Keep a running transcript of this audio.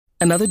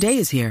Another day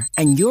is here,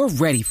 and you're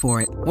ready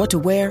for it. What to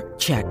wear?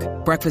 Check.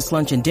 Breakfast,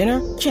 lunch, and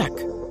dinner? Check.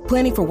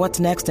 Planning for what's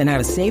next and how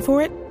to save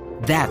for it?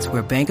 That's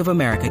where Bank of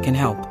America can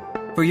help.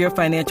 For your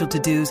financial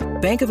to-dos,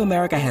 Bank of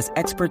America has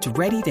experts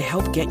ready to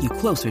help get you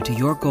closer to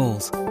your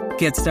goals.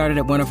 Get started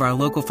at one of our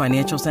local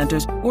financial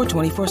centers or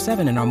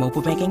 24/7 in our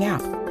mobile banking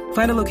app.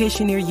 Find a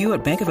location near you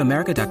at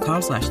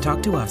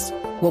bankofamerica.com/talktous.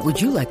 What would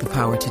you like the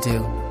power to do?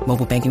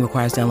 Mobile banking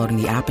requires downloading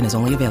the app and is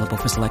only available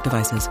for select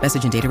devices.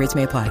 Message and data rates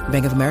may apply.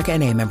 Bank of America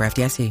N.A., member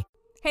FDIC.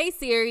 Hey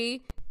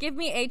Siri, give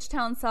me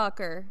H-Town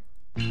Soccer.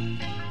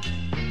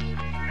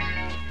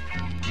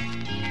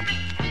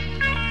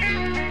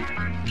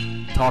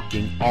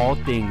 Talking all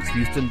things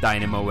Houston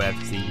Dynamo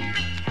FC.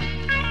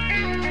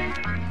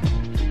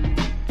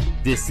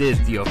 This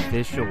is the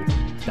official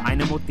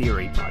Dynamo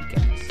Theory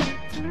podcast.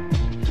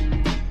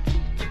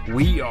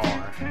 We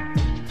are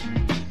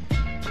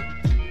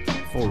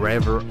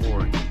Forever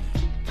Orange.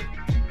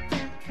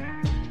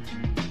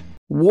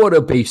 What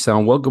up,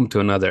 H-Town? Welcome to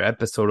another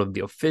episode of the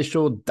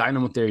official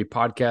Dynamo Theory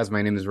podcast.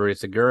 My name is Rory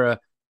Segura,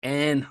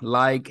 and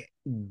like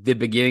the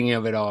beginning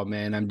of it all,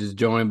 man, I'm just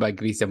joined by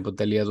Christian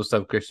Potelias. What's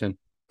up, Christian?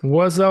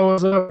 What's up?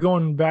 What's up?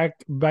 Going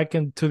back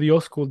into the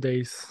old school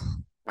days.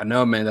 I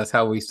know, man. That's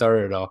how we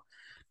started it all.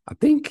 I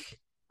think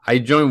I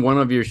joined one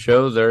of your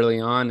shows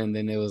early on, and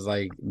then it was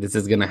like, this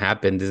is going to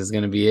happen. This is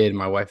going to be it.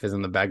 My wife is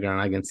in the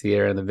background. I can see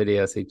her in the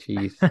video. Say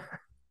cheese.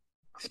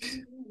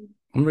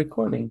 I'm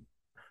recording.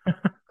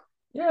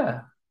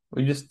 Yeah.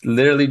 We just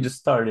literally just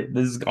started.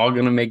 This is all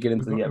going to make it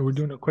into the episode. We're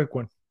doing a quick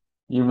one.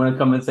 You want to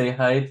come and say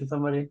hi to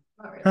somebody?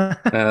 No,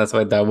 that's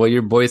what I thought. Well,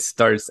 your voice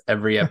starts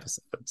every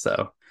episode,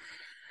 so.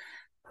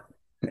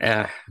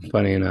 Yeah,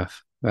 funny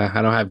enough.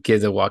 I don't have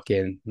kids that walk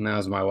in. Now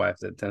it's my wife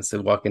that tends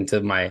to walk into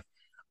my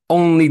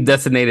only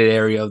designated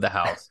area of the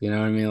house. You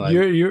know what I mean? Like,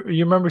 you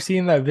remember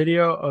seeing that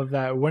video of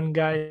that one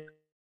guy?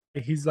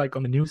 He's like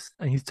on the news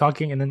and he's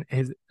talking, and then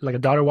his a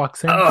daughter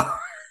walks in,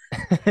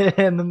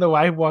 and then the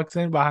wife walks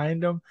in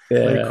behind him,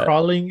 like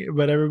crawling,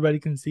 but everybody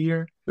can see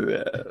her.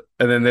 Yeah.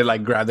 And then they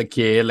like grab the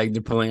kid, like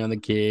they're pulling on the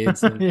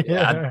kids. And,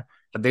 I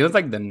think it was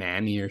like the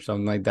nanny or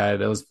something like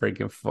that. It was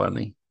freaking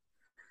funny.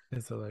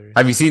 It's hilarious.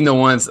 Have you seen the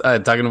ones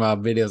talking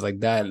about videos like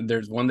that?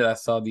 There's one that I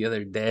saw the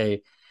other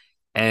day,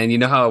 and you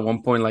know how at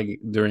one point, like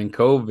during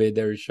COVID,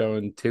 they were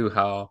showing too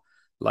how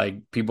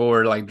like people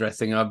were like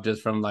dressing up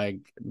just from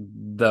like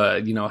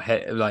the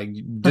head, like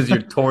just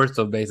your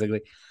torso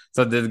basically.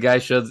 So this guy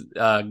shows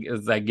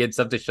gets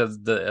up to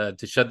shut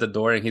the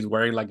door, and he's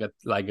wearing like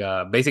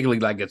a basically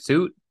like a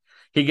suit.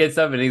 He gets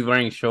up and he's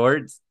wearing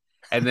shorts,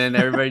 and then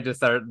everybody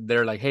just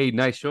they're like, "Hey,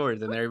 nice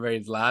shorts," and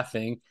everybody's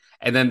laughing.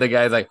 And then the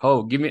guy's like,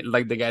 "Oh, give me,"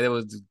 like the guy that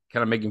was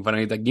kind of making fun of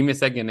him, he's like, "Give me a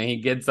second." And he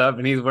gets up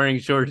and he's wearing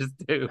shorts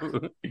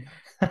too.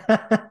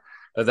 It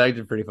was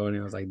actually pretty funny.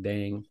 I was like,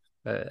 dang,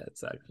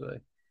 that's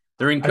actually.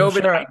 During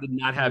COVID, I did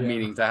not have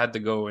meetings. I had to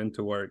go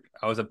into work.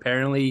 I was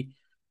apparently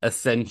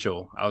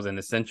essential. I was an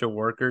essential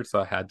worker, so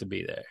I had to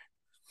be there.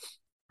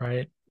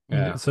 Right.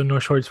 Yeah. So no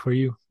shorts for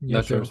you.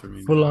 No shorts for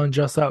me. Full on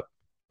dress up.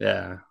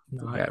 Yeah.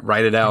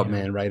 Write it out,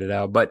 man. Write it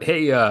out. But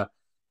hey,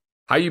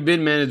 how you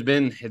been, man?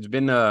 It's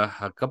been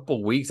a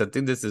couple weeks. I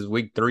think this is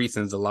week 3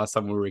 since the last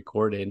time we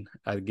recorded.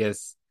 I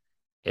guess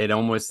it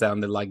almost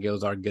sounded like it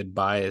was our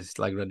goodbyes.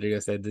 Like Rodrigo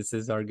said, this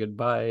is our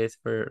goodbyes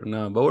but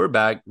we're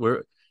back.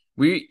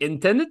 We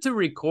intended to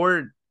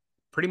record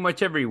pretty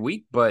much every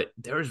week, but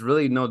there's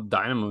really no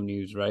Dynamo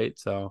news, right?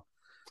 So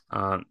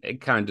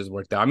it kind of just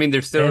worked out. I mean,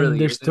 there still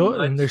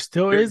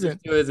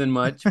isn't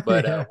much,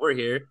 but we're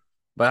here.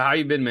 But how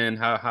you been, man?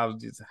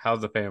 How's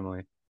the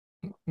family?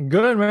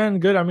 Good, man.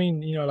 Good. I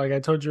mean, like I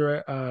told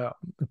you,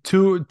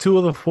 two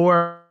of the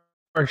 4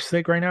 are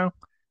sick right now.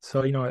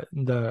 So,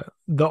 the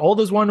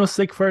oldest one was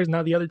sick first.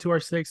 Now the other 2 are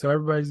sick. So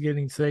everybody's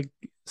getting sick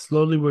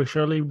slowly but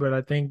surely. But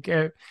I think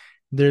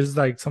there's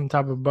like some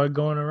type of bug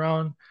going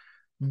around.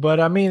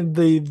 But I mean,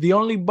 the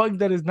only bug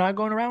that is not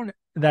going around,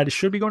 that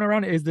should be going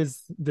around, is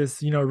this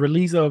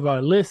release of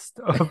a list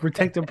of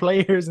protected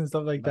players and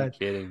stuff like that. I'm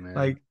kidding, man.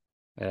 Like,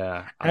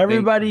 yeah,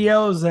 everybody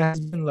else has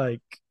been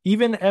like,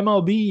 even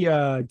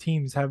MLB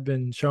teams have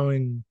been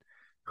showing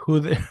who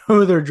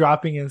they're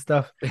dropping and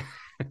stuff,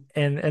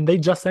 and they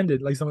just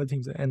ended, like some of the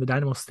teams, and the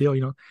Dynamo still,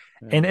 Yeah.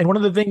 And one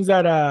of the things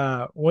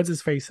that what's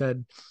his face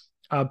said,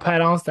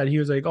 Pat Onstad, he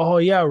was like, "Oh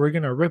yeah, we're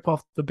gonna rip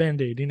off the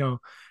Band-Aid,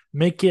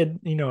 make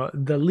it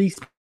the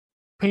least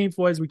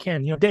painful as we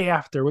can. Day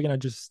after, we're gonna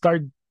just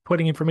start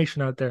putting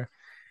information out there."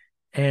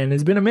 And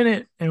it's been a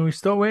minute, and we're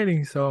still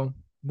waiting, so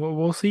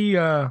we'll see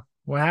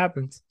what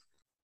happens.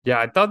 Yeah,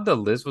 I thought the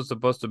list was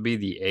supposed to be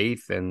the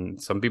 8th,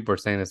 and some people are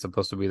saying it's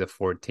supposed to be the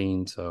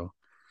 14th. So,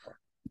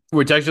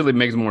 which actually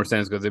makes more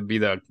sense because it'd be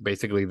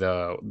basically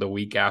the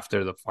week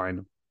after the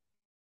final,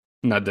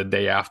 not the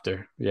day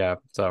after. Yeah,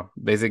 so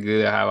basically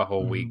they have a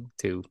whole week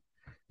to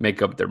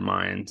make up their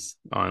minds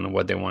on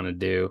what they want to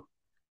do.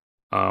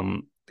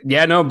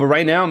 Yeah, no, but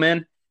right now,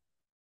 man,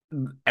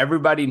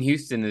 everybody in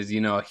Houston is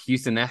a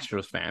Houston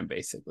Astros fan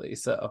basically.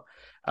 So,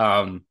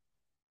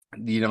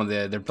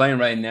 they're playing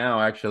right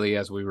now. Actually,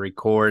 as we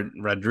record,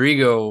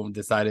 Rodrigo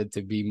decided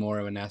to be more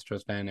of an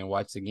Astros fan and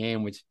watch the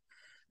game, which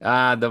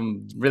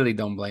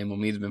don't blame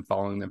him. He's been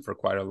following them for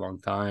quite a long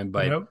time.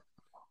 But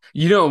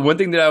Yep. one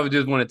thing that I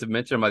just wanted to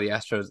mention about the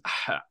Astros,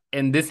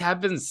 and this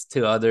happens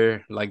to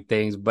other like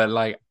things, but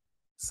like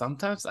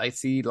sometimes I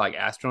see like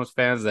Astros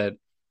fans that,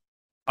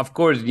 of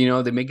course,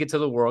 they make it to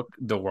the World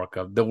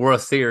Cup, the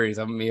World Series.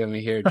 I'm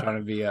here trying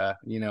to be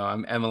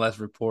I'm MLS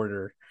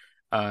reporter,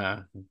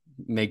 uh,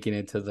 making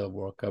it to the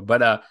World Cup,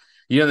 but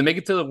they make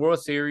it to the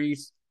World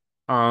Series,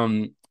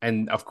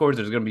 and of course,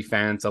 there's gonna be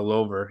fans all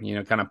over,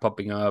 kind of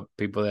popping up,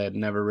 people that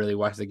never really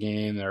watched the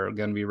game. They're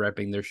gonna be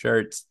repping their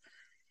shirts,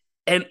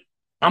 and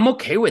I'm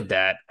okay with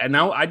that. And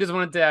now I just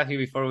wanted to ask you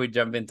before we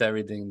jump into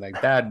everything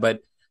like that,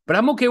 but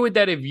I'm okay with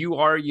that if you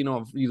are, if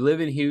you live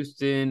in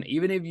Houston,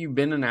 even if you've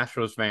been an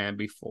Astros fan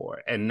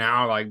before, and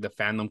now like the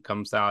fandom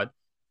comes out,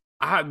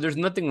 there's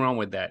nothing wrong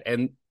with that.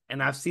 And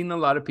I've seen a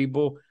lot of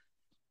people,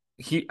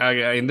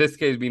 in this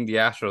case being the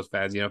Astros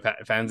fans,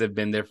 fans have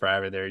been there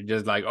forever. They're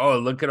just like, oh,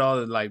 look at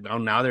all the like, oh,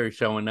 now they're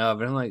showing up,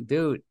 and I'm like,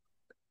 dude,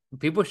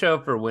 people show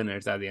up for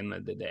winners at the end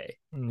of the day.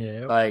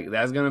 Yeah. Like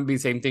that's gonna be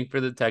same thing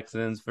for the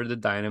Texans, for the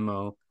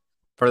Dynamo,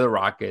 for the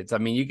Rockets. I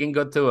mean, you can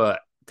go to a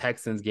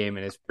Texans game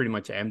and it's pretty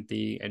much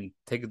empty, and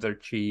tickets are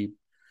cheap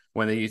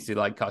when they used to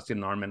like cost you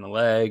an arm and a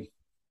leg.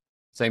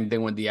 Same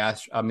thing with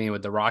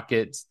with the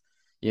Rockets.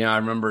 I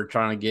remember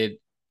trying to get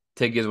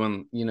tickets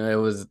when it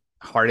was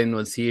Harden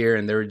was here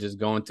and they were just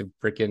going to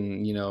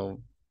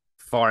freaking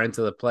far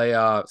into the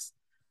playoffs.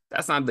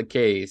 That's not the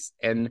case,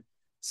 and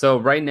so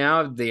right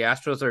now the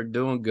Astros are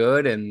doing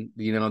good, and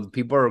the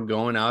people are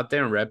going out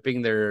there and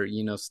repping their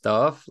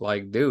stuff.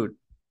 Like, dude,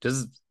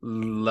 just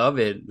love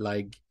it.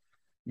 Like,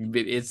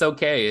 it's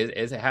okay.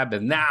 It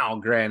happened. Now,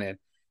 granted,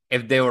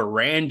 if they were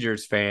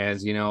Rangers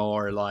fans,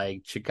 or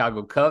like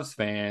Chicago Cubs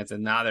fans,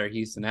 and now they're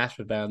Houston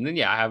Astros fans, then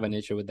yeah, I have an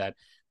issue with that.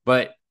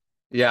 But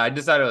yeah, I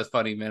just thought it was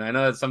funny, man. I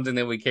know it's something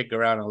that we kick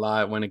around a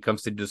lot when it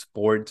comes to just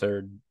sports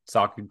or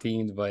soccer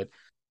teams, but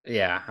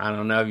yeah, I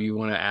don't know if you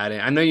want to add it.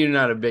 I know you're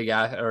not a big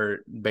or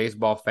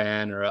baseball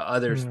fan or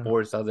other Yeah.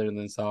 sports other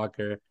than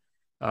soccer,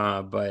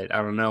 but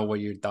I don't know what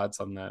your thoughts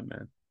on that,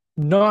 man.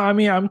 No, I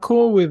mean I'm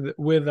cool with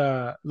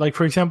like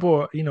for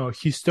example,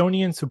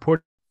 Houstonian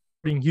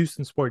supporting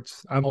Houston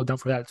sports. I'm all down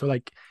for that. So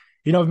like,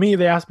 me,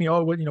 they ask me,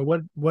 oh, what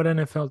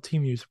NFL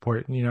team you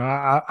support?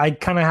 I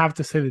kind of have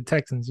to say the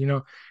Texans.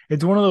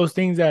 It's one of those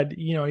things that,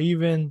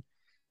 even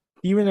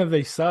if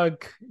they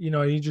suck,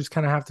 you just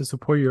kind of have to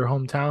support your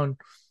hometown.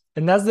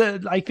 And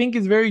I think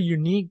is very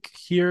unique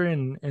here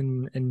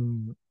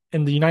in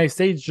the United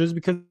States, just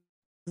because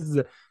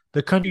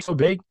the country's so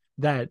big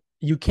that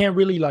you can't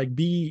really like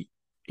be,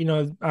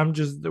 I'm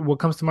just what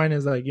comes to mind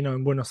is like,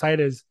 in Buenos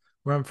Aires,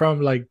 where I'm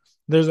from, like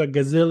there's a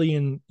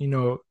gazillion,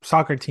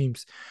 soccer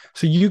teams.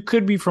 So you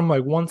could be from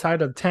like one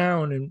side of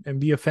town and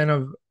be a fan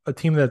of a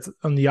team that's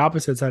on the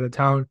opposite side of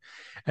town.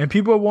 And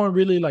people won't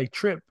really like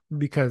trip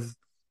because,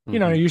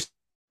 Mm-hmm. you're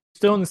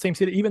still in the same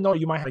city, even though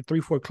you might have like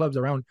 3, 4 clubs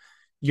around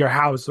your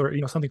house or,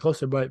 something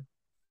closer. But,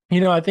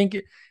 I think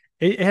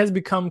it has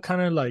become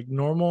kind of like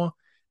normal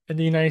in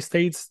the United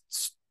States.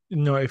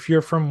 If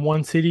you're from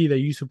one city that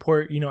you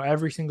support,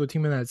 every single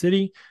team in that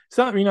city.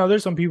 So,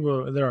 there's some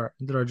people that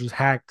are just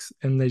hacks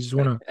and they just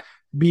want to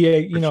be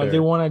For they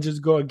sure. want to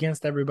just go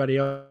against everybody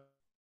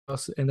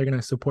else and they're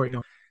gonna support,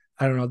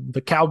 I don't know,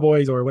 the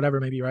Cowboys or whatever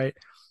maybe, right?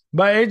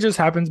 But it just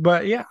happens.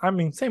 But yeah, I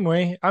mean, same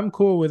way. I'm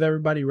cool with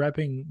everybody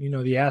repping,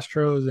 the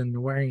Astros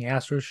and wearing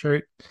Astros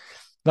shirt.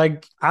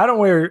 Like I don't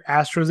wear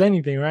Astros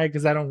anything, right?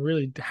 Because I don't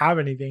really have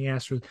anything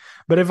Astros.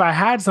 But if I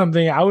had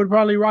something, I would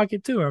probably rock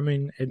it too. I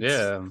mean, it's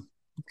Yeah.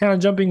 kind of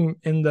jumping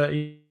in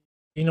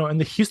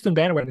the Houston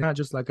bandwagon, not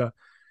just like a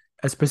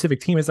specific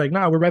team. It's like,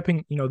 nah, we're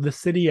repping, the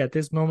city at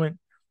this moment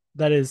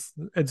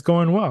it's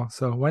going well.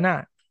 So why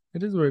not?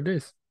 It is what it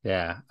is.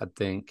 Yeah, I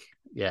think,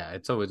 yeah,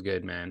 it's always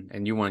good, man.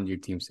 And you want your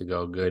teams to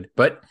go good.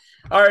 But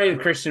all right,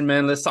 Christian,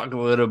 man, let's talk a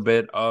little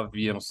bit of,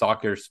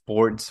 soccer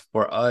sports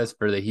for us,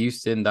 for the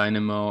Houston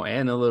Dynamo,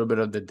 and a little bit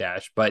of the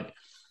Dash. But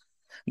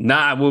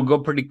we'll go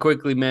pretty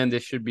quickly, man.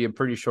 This should be a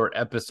pretty short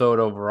episode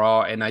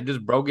overall. And I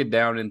just broke it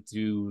down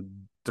into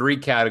three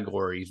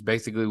categories,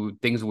 basically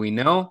things we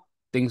know,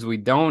 things we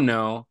don't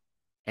know,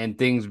 and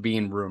things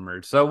being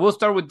rumored. So we'll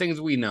start with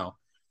things we know.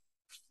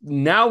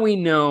 Now we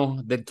know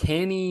that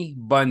Kenny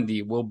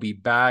Bundy will be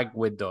back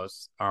with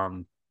us. I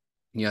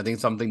think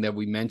something that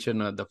we mentioned,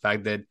 the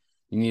fact that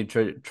you need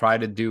to try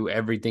to do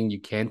everything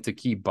you can to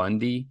keep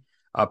Bundy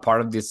a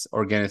part of this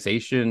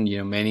organization.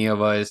 Many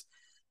of us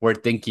were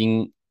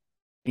thinking,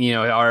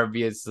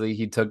 obviously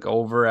he took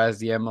over as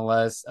the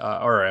MLS,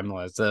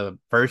 the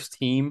first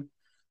team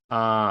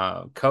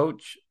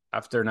coach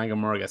after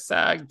Nagamura got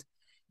sacked.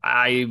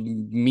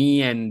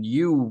 Me and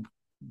you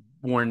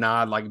were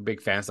not like big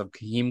fans of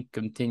him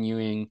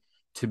continuing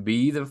to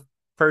be the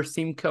first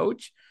team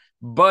coach,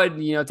 but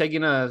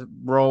taking a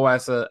role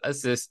as a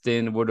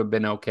assistant would have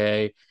been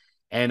okay.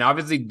 And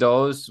obviously,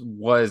 those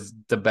was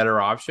the better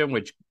option,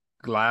 which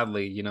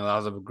gladly, that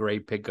was a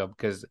great pickup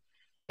because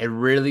it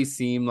really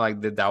seemed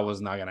like that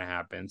was not gonna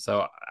happen.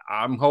 So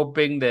I'm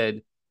hoping that,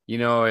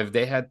 if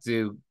they had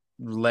to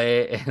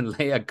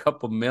lay a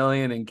couple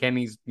million in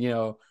Kenny's,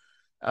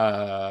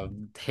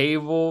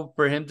 table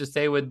for him to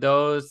stay with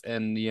those,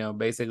 and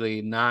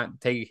basically not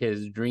take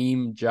his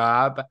dream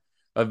job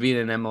of being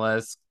an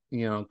MLS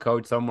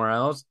coach somewhere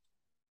else,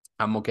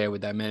 I'm okay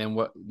with that, man.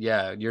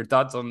 And your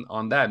thoughts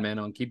on that, man,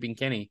 on keeping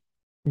Kenny?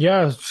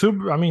 Yeah,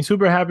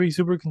 super happy,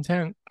 super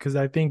content because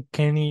I think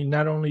Kenny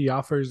not only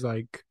offers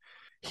like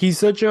he's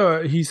such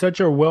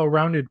a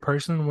well-rounded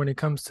person when it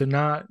comes to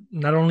not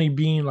only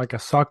being like a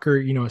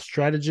soccer,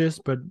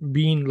 strategist, but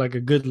being like a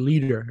good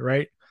leader,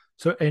 right?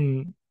 So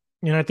and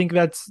I think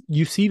that's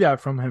you see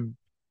that from him.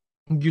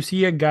 You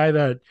see a guy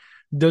that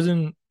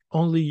doesn't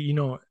only,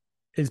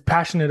 is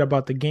passionate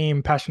about the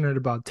game, passionate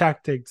about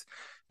tactics,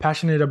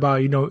 passionate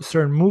about,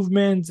 certain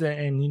movements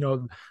and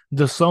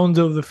the zones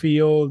of the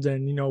field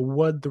and,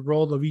 what the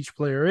role of each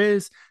player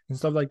is and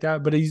stuff like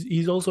that. But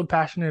he's also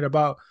passionate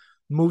about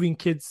moving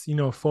kids,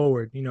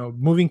 forward,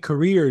 moving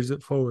careers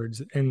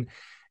forwards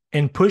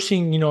and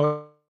pushing,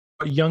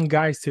 young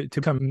guys to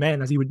become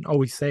men, as he would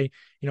always say.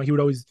 He would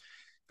always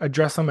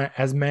address them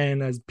as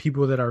men, as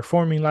people that are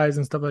forming lives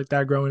and stuff like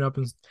that growing up.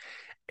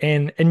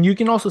 And you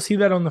can also see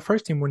that on the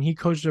first team when he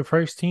coached the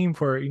first team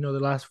for, the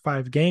last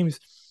 5 games.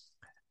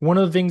 One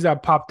of the things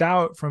that popped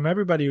out from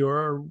everybody,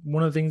 or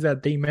one of the things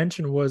that they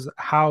mentioned, was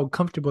how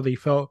comfortable they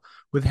felt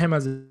with him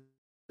as a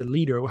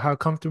leader, how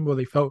comfortable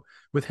they felt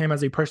with him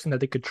as a person that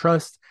they could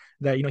trust,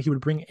 that, he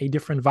would bring a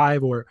different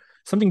vibe or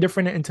something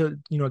different into,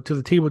 to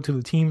the table, to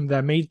the team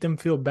that made them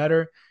feel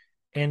better.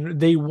 And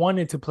they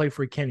wanted to play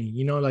for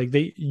Kenny, like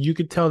you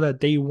could tell that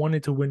they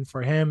wanted to win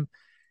for him.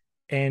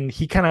 And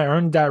he kind of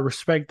earned that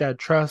respect, that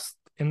trust,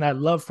 and that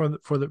love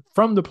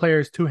from the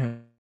players to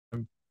him.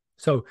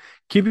 So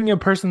keeping a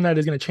person that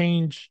is going to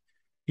change,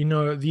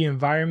 the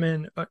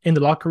environment in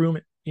the locker room,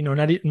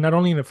 not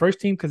only in the first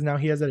team, because now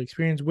he has that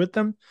experience with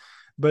them,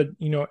 but,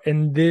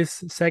 in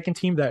this second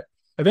team that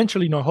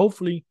eventually,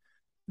 hopefully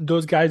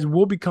those guys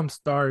will become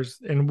stars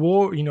and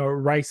will,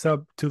 rise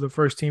up to the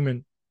first team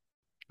and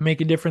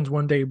make a difference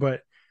one day.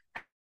 But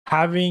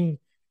having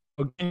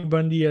Kenny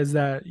Bundy as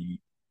that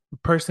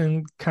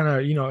person kind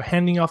of,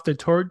 handing off the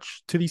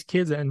torch to these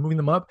kids and moving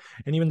them up,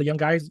 and even the young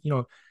guys,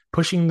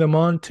 pushing them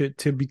on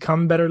to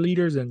become better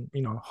leaders and,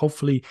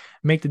 hopefully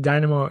make the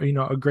Dynamo,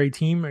 a great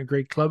team, a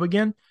great club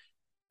again.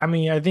 I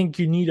mean, I think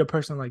you need a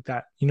person like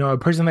that, a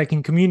person that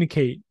can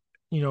communicate,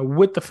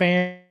 with the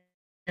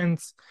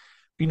fans.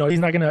 He's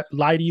not going to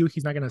lie to you.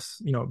 He's not going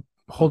to,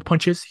 hold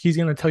punches. He's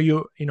going to tell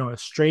you,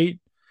 straight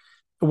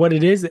what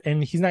it is.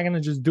 And he's not going to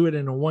just do it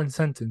in a one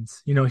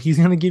sentence. He's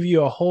going to give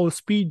you a whole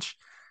speech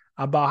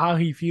about how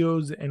he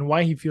feels and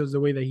why he feels the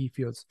way that he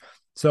feels.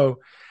 So,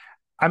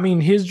 I mean,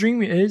 his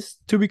dream is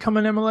to become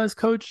an MLS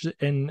coach,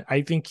 and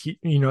I think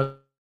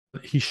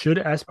he should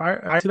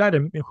aspire to that,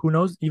 and who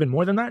knows, even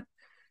more than that.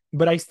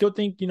 But I still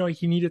think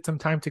he needed some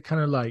time to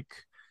kind of like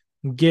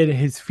get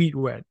his feet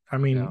wet. I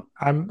mean, yeah.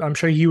 I'm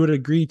sure he would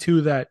agree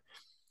too that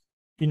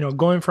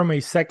going from a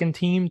second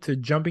team to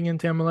jumping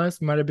into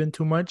MLS might have been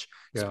too much,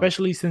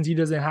 especially since he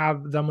doesn't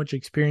have that much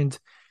experience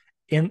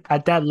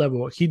at that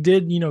level. He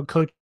did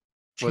coach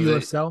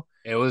USL.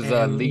 It was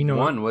League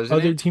One, wasn't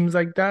other it? teams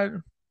like that.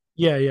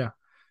 Yeah.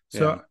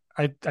 So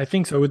I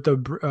think so with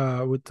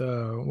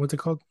the what's it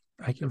called?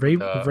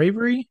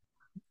 Bravery?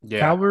 Yeah.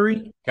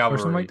 Cavalry or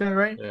something like that,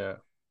 right? Yeah.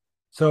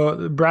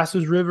 So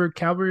Brazos River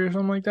Cavalry or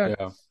something like that.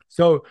 Yeah.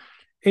 So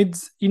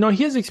it's he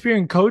has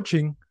experience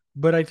coaching,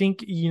 but I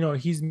think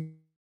he's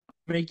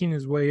making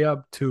his way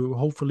up to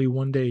hopefully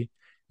one day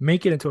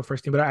make it into a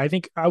first team. But I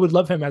think I would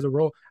love him as a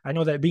role. I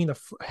know that being the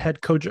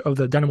head coach of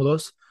the Dynamo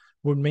Dos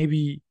would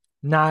maybe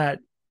not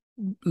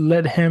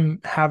let him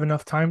have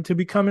enough time to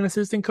become an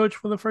assistant coach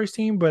for the first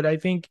team, but I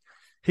think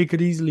he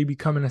could easily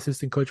become an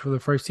assistant coach for the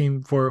first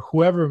team for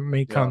whoever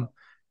may come.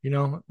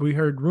 We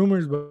heard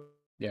rumors, but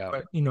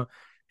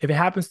if it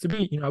happens to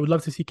be, I would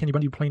love to see Kenny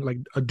Bundy playing like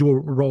a dual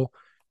role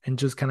and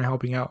just kind of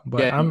helping out.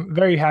 But I'm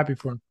very happy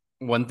for him.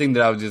 One thing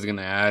that I was just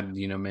gonna add,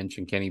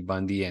 mention Kenny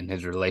Bundy and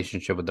his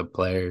relationship with the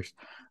players.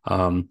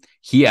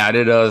 He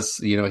added us,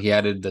 he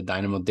added the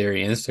Dynamo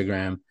Dairy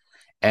Instagram.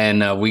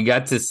 And we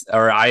got to,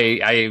 or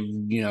I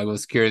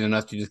was curious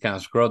enough to just kind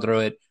of scroll through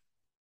it.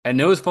 And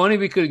it was funny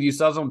because you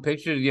saw some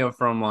pictures,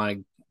 from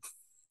like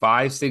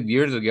 5-6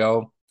 years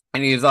ago.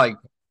 And he's like,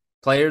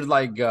 players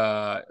like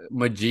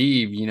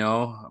Majib,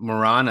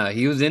 Marana,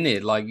 he was in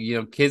it. Like,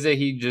 kids that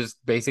he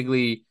just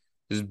basically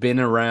just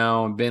been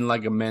around, been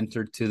like a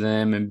mentor to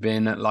them and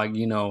been like,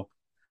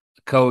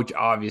 coach,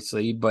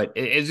 obviously. But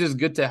it's just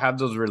good to have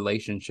those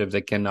relationships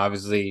that can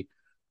obviously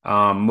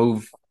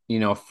move,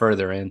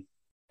 further in.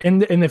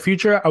 In the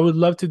future, I would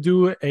love to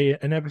do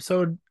an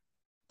episode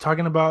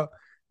talking about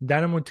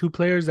Dynamo 2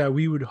 players that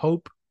we would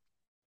hope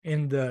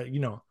in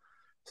the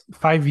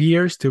 5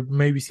 years to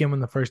maybe see them on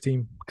the first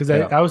team. Because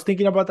I was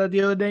thinking about that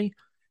the other day,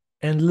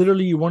 and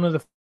literally one of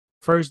the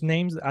first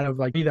names out of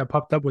like me that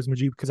popped up was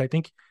Majib, because I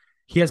think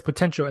he has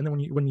potential. And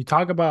then when you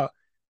talk about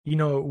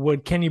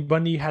what Kenny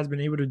Bundy has been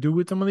able to do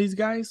with some of these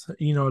guys.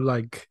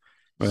 Like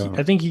Yeah.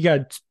 I think he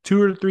got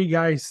 2 or 3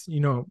 guys,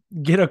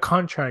 get a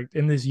contract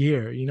in this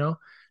year.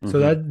 So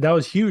Hmm. that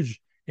was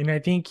huge, and I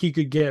think he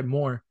could get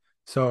more.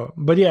 So,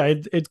 but yeah,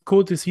 it's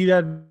cool to see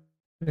that,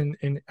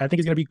 and I think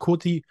it's gonna be cool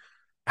to see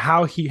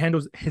how he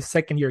handles his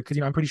second year because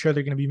I'm pretty sure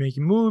they're gonna be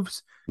making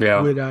moves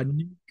Yeah. with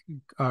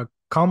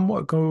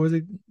Kamwa. Was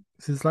it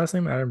his last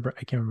name? I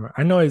can't remember.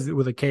 I know it's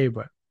with a K,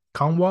 but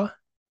Kamwa,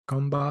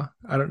 Kamba.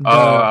 I don't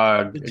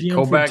Oh, the GM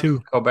for Kobeck. two.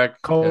 Kobeck. Yeah.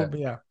 Cole,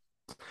 yeah.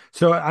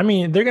 So I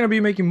mean, they're gonna be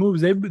making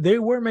moves. They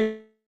were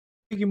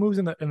making moves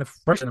in the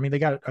first. I mean, they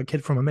got a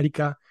kid from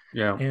America,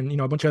 Yeah. and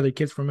a bunch of other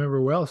kids from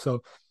everywhere else.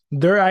 So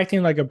they're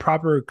acting like a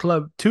proper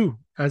club too,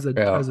 as a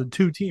Yeah. as a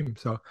two team.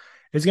 So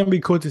it's gonna be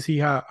cool to see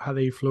how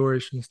they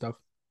flourish and stuff.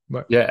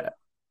 But Yeah.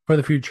 for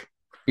the future,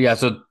 Yeah.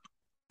 So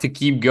to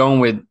keep going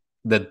with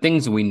the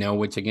things we know,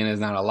 which again is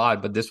not a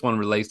lot, but this one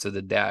relates to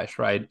the Dash,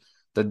 right?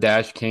 The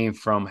Dash came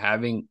from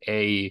having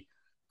a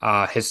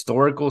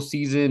historical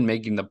season,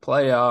 making the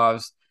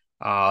playoffs.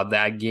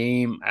 That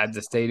game at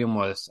the stadium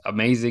was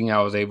amazing.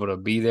 I was able to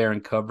be there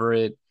and cover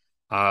it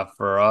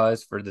for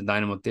us, for the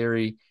Dynamo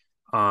Theory.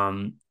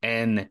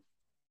 And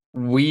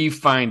we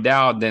find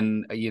out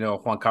then,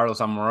 Juan Carlos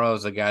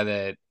Amaral, a guy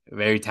that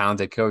very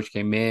talented coach,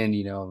 came in,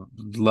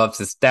 loves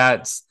his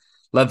stats,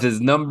 loves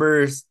his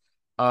numbers,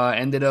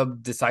 ended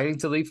up deciding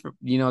to leave for,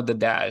 the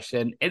Dash.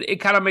 And it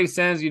kind of makes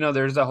sense.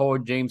 There's a whole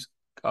James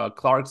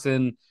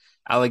Clarkson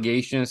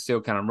allegation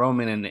still kind of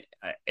roaming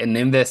and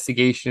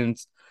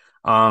investigations.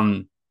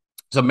 Um,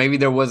 so maybe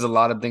there was a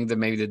lot of things that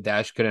maybe the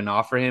Dash couldn't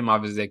offer him.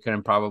 Obviously, they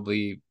couldn't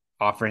probably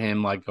offer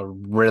him like a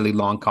really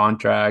long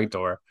contract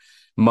or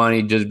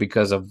money just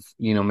because of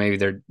maybe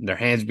their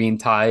hands being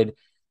tied.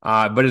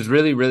 But it's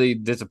really really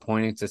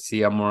disappointing to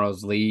see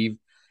Amoro's leave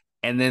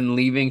and then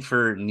leaving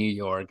for New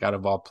York out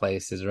of all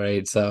places,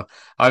 right? So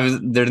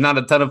there's not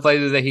a ton of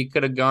places that he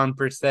could have gone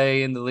per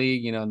se in the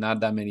league.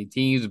 Not that many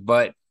teams,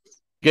 but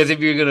guess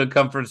if you're gonna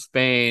come from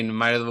Spain,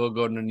 might as well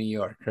go to New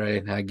York,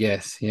 right? I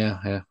guess, yeah,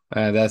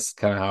 yeah. That's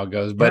kind of how it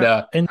goes. But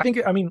yeah. And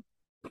I mean,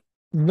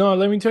 no,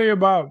 let me tell you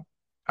about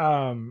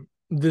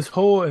this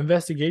whole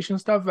investigation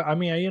stuff. I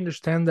mean, I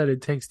understand that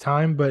it takes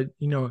time, but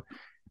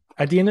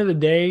at the end of the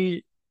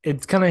day,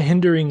 it's kind of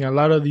hindering a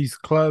lot of these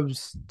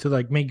clubs to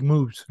like make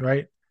moves,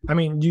 right? I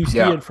mean, you see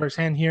yeah, it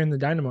firsthand here in the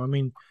Dynamo. I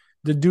mean,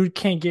 the dude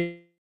can't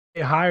get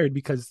hired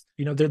because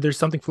there's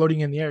something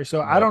floating in the air. So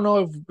I yeah, don't know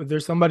if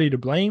there's somebody to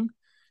blame,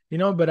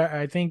 but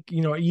I think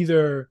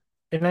either,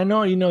 and I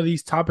know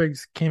these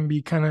topics can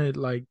be kind of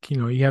like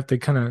you have to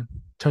kind of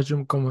touch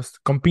them como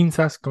con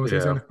pinzas, como se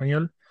dice yeah, en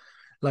español.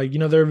 Like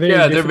they're very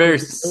yeah. They're very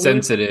difficult to deal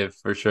with. sensitive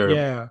for sure.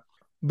 Yeah,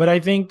 but I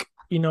think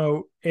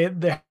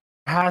there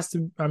has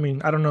to. I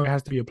mean, I don't know. It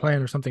has to be a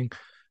plan or something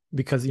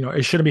because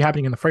it shouldn't be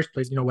happening in the first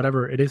place.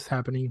 Whatever it is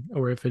happening,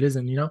 or if it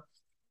isn't.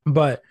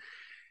 But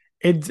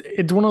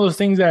it's one of those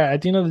things that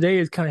at the end of the day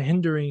is kind of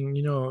hindering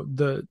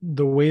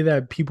the way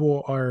that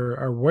people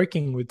are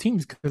working with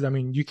teams because I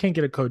mean you can't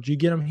get a coach. You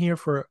get them here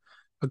for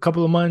a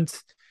couple of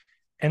months,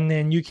 and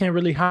then you can't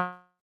really hire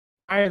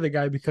the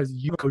guy because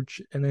you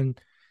coach. And then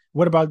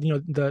what about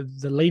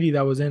the lady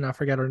that was in? I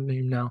forgot her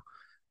name now,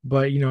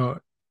 but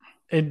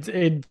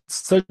it's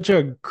such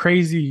a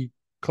crazy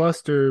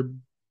cluster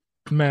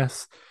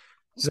mess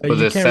that Was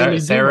you it can't really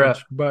do Sarah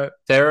much. But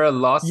Sarah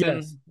Lawson?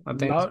 yes, I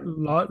think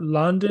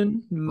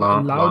London,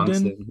 Loudon.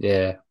 Lawson.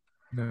 Yeah,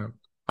 No,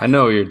 I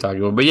know what you're talking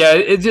about. But yeah,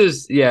 it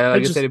just it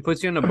like I said, just, it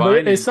puts you in a but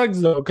bind it sucks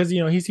though because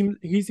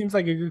he seems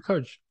like a good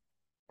coach.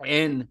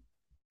 and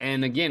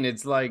and again,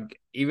 it's like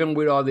even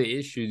with all the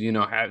issues,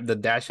 have the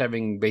Dash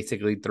having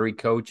basically three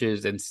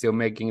coaches and still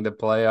making the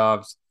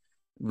playoffs,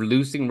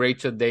 losing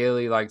Rachel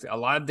Daly, like a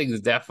lot of things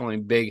definitely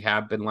big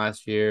happened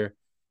last year,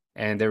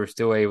 and they were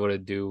still able to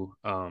do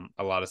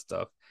a lot of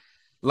stuff.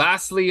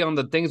 Lastly, on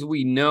the things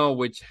we know,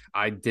 which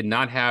I did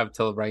not have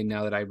till right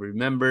now that I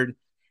remembered,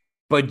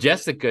 but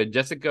Jessica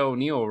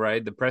O'Neill,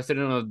 right, the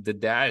president of the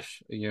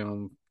Dash,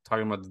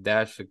 talking about the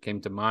Dash that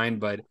came to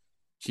mind, but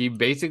she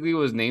basically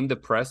was named the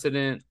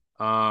president,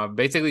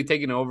 basically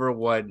taking over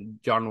what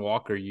John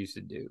Walker used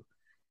to do,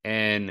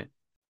 and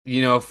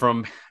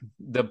from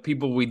the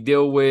people we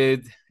deal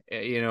with,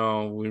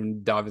 we're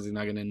obviously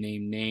not going to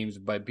name names,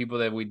 but people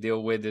that we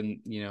deal with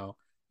in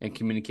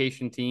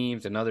communication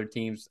teams and other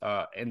teams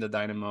in the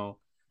Dynamo.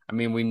 I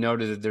mean, we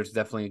noticed that there's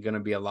definitely going to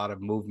be a lot of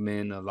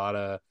movement, a lot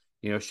of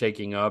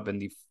shaking up,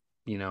 and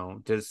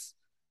just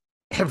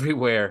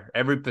everywhere.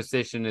 Every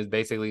position is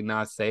basically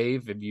not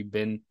safe. If you've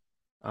been,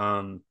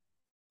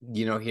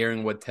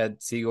 hearing what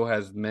Ted Siegel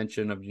has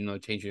mentioned of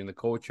changing the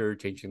culture,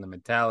 changing the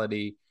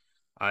mentality,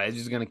 it's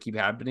just going to keep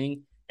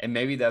happening, and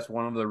maybe that's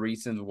one of the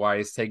reasons why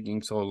it's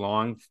taking so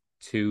long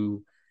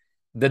to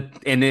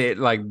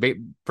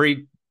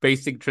pretty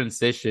basic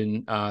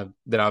transition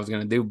that I was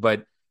gonna do.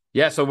 But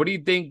yeah, so what do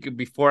you think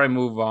before I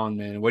move on,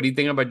 man? What do you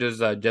think about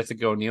just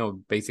Jessica O'Neill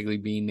basically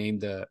being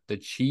named the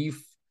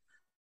chief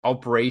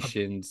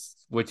operations,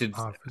 which is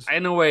Office.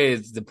 in a way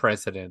is the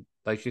president,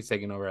 like she's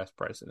taking over as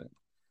president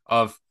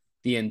of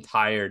the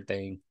entire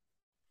thing.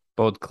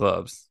 both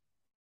clubs.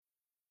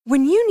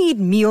 When you need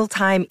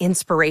mealtime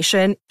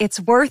inspiration,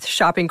 it's worth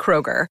shopping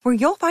Kroger, where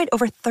you'll find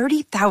over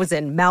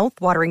 30,000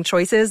 mouth-watering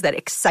choices that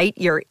excite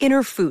your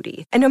inner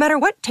foodie. And no matter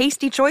what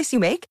tasty choice you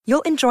make,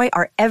 you'll enjoy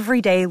our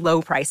everyday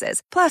low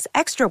prices, plus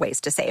extra ways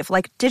to save,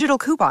 like digital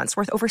coupons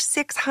worth over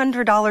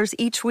 $600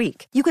 each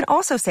week. You can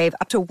also save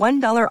up to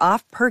 $1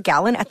 off per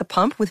gallon at the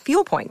pump with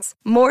fuel points.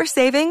 More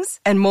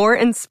savings and more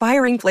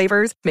inspiring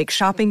flavors make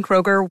shopping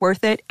Kroger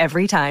worth it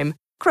every time.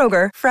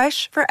 Kroger,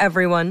 fresh for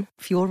everyone.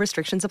 Fuel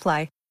restrictions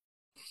apply.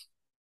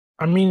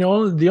 I mean,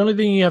 the only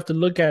thing you have to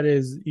look at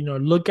is,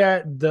 look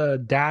at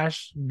the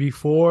dash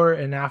before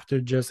and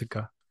after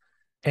Jessica,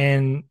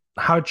 and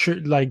how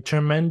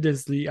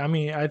tremendously. I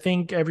mean, I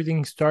think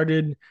everything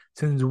started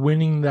since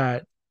winning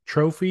that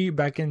trophy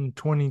back in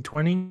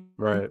 2020.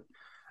 Right.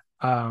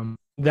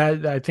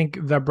 That I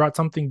think that brought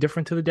something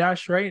different to the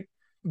dash, right?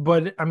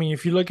 But I mean,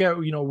 if you look at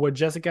what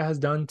Jessica has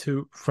done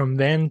from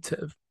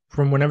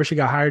whenever she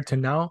got hired to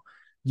now,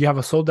 you have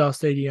a sold out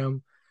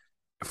stadium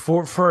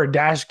for a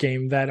dash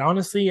game that,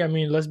 honestly, I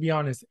mean, let's be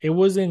honest, it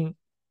wasn't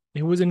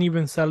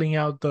even selling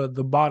out the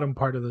bottom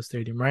part of the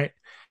stadium, right?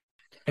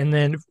 And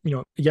then,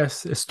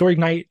 yes, a historic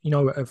night,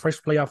 a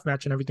first playoff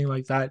match and everything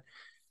like that,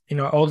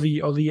 all the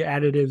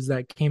additives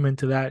that came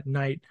into that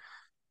night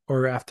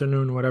or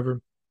afternoon, whatever.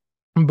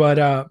 But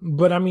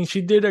I mean, she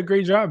did a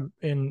great job.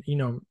 And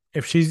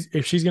if she's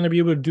going to be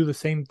able to do the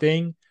same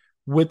thing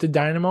with the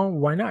Dynamo,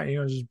 why not?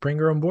 Just bring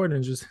her on board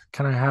and just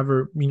kind of have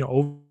her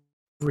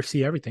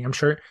oversee everything. I'm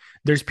sure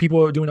there's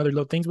people doing other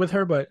little things with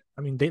her, but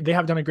I mean, they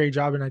have done a great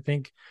job. And I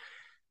think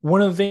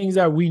one of the things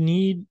that we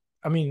need,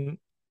 I mean,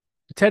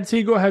 Ted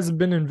Segal has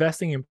been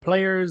investing in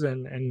players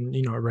and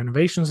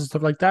renovations and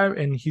stuff like that,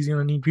 and he's going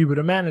to need people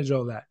to manage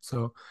all that.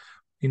 So,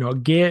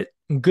 get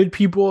good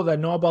people that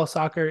know about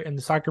soccer and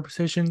the soccer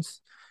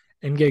positions,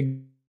 and get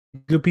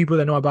good people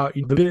that know about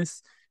the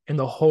business and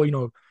the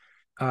whole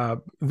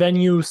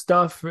venue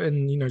stuff,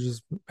 and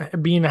just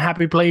being a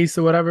happy place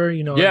or whatever.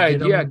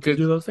 To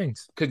do those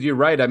things. Because you're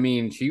right. I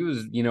mean, she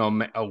was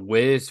a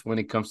whiz when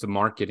it comes to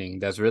marketing.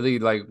 That's really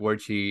like where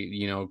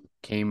she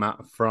came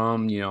out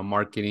from.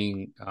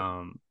 Marketing,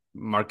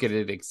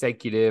 marketed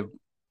executive,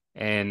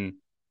 and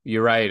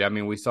you're right. I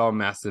mean, we saw a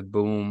massive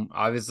boom.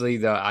 Obviously,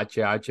 the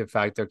Ache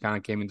factor kind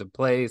of came into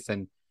place,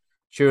 and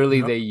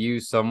surely they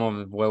used some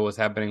of what was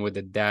happening with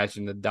the Dash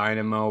and the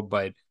Dynamo,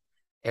 but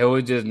it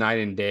was just night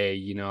and day.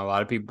 A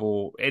lot of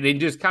people, and it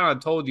just kind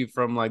of told you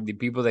from like the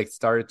people that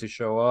started to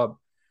show up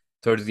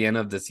towards the end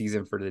of the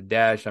season for the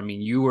Dash. I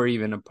mean, you were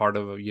even a part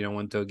of,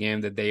 went to a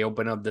game that they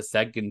opened up the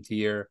second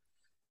tier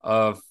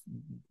of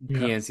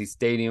PNC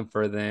Stadium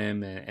for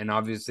them. And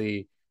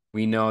obviously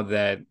we know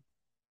that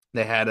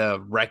they had a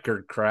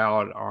record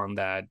crowd on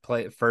that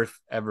first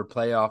ever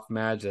playoff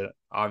match that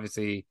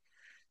obviously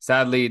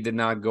sadly did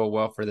not go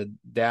well for the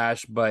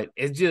Dash, but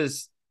it's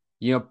just,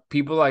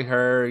 people like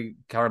her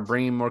kind of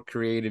bringing more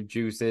creative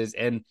juices.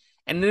 And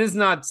it is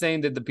not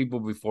saying that the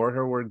people before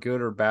her were good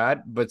or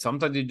bad, but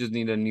sometimes you just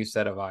need a new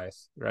set of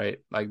eyes, right?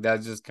 Like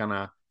that's just kind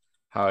of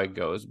how it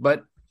goes.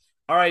 But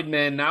all right,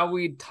 man, now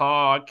we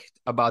talk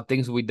about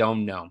things we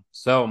don't know.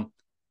 So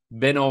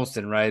Ben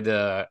Olsen, right,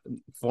 the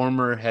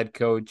former head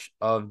coach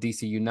of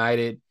DC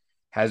United,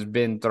 has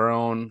been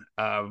thrown,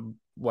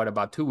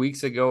 about 2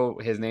 weeks ago,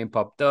 his name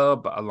popped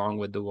up along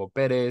with Hugo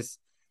Perez.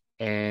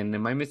 And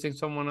am I missing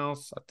someone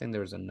else? I think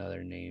there's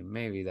another name.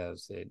 Maybe that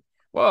was it.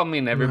 Well, I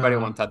mean, everybody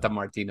wants Tata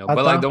Martino.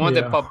 But like the one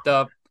that popped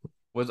up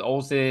was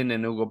Olsen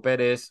and Hugo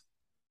Perez.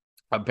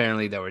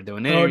 Apparently they were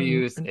doing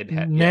interviews.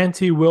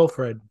 Nancy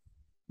Wilfred.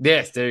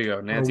 Yes, there you go.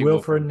 Nancy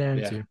Wilfred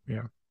Nancy.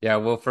 Yeah,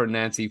 Wilfred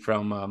Nancy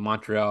from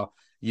Montreal.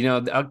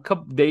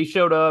 They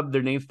showed up,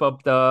 their names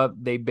popped up.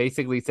 They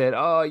basically said,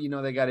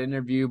 they got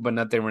interviewed, but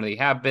nothing really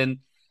happened.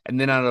 And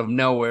then out of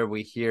nowhere,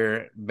 we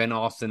hear Ben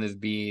Olsen is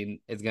going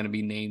to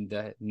be named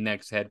the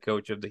next head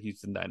coach of the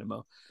Houston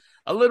Dynamo.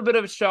 A little bit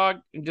of a shock,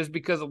 just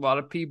because a lot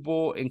of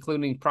people,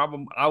 including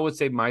probably, I would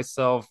say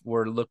myself,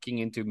 were looking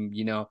into,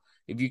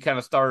 if you kind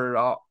of started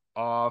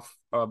off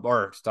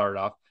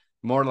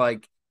more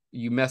like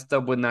you messed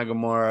up with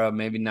Nagamura,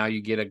 maybe now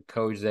you get a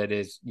coach that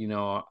is,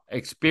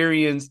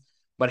 experienced,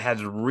 but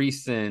has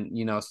recent,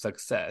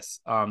 success.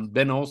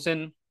 Ben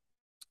Olsen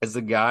is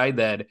a guy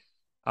that,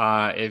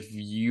 if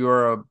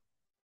you're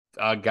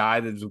a guy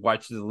that's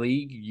watched the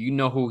league, you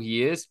know who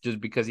he is, just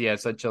because he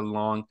has such a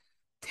long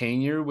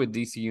tenure with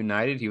DC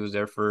United. He was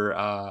there for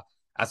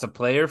as a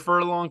player for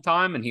a long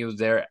time, and he was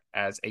there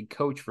as a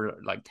coach for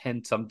like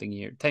 10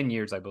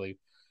 years, I believe.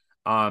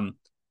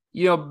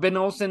 Ben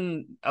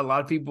Olsen, a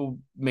lot of people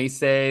may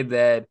say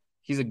that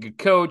he's a good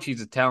coach,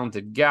 he's a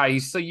talented guy,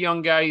 he's a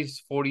young guy, he's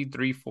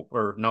 45,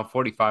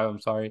 I'm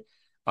sorry.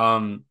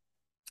 And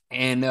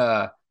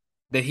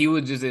that he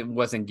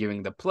wasn't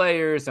giving the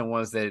players, and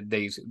once that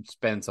they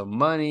spent some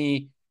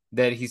money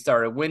that he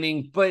started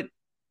winning. But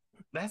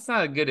that's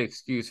not a good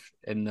excuse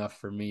enough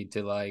for me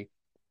to like,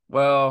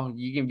 well,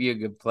 you can be a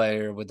good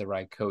player with the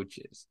right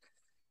coaches.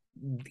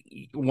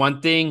 One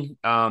thing,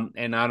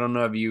 and I don't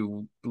know if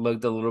you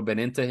looked a little bit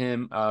into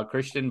him,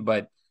 Christian,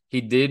 but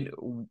He did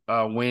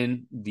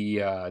win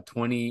the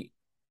 2013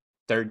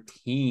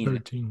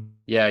 13.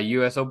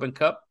 US Open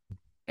Cup.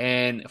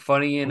 And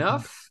funny Open.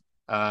 enough,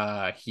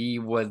 he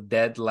was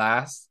dead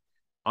last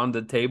on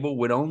the table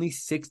with only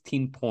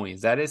 16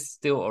 points. That is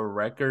still a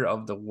record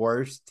of the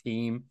worst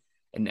team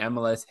in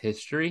MLS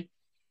history.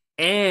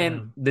 And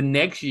Yeah. the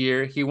next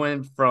year, he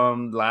went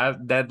from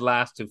dead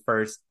last to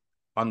first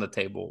on the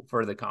table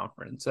for the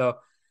conference. So,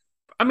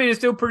 I mean, it's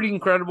still pretty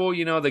incredible.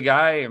 You know, the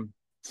guy,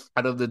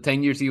 out of the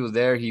 10 years he was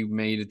there, he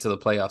made it to the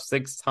playoffs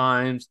 6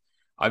 times.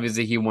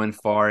 Obviously, he went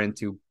far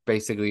into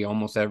basically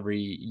almost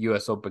every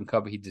U.S. Open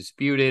Cup he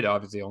disputed.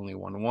 Obviously, only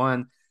won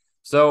one.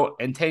 So,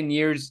 in 10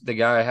 years, the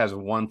guy has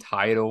one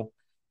title.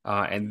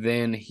 And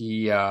then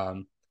he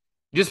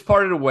just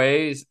parted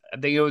ways. I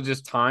think it was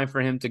just time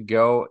for him to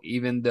go,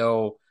 even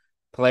though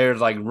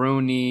players like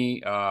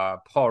Rooney,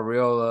 Paul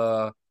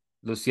Riola,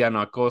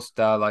 Luciano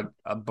Acosta, like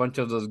a bunch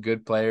of those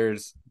good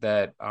players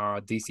that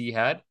DC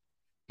had,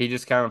 he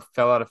just kind of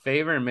fell out of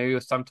favor, and maybe it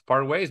was time to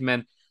part ways,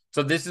 man.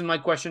 So this is my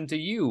question to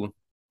you.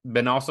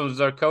 Ben Olsen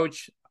is our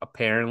coach.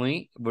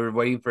 Apparently, we're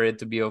waiting for it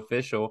to be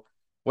official.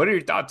 What are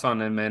your thoughts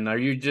on him, man? Are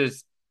you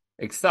just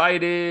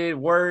excited,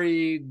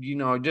 worried,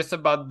 just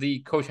about the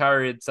coach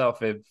hire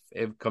itself if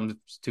it comes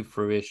to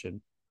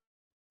fruition?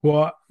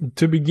 Well,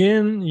 to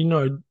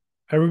begin,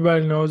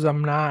 everybody knows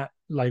I'm not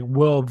like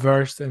well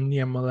versed in the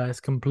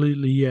MLS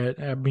completely yet.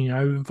 I mean,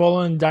 I've been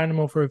following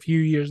Dynamo for a few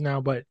years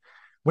now, but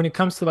when it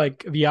comes to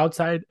like the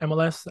outside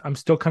MLS, I'm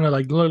still kind of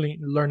like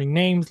learning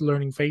names,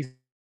 learning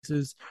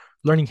faces,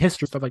 learning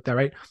history, stuff like that,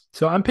 right?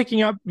 So I'm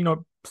picking up,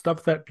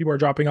 stuff that people are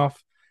dropping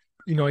off,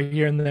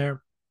 here and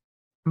there.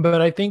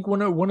 But I think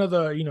one of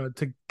the,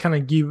 to kind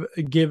of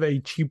give a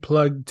cheap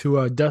plug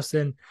to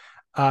Dustin,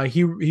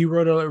 he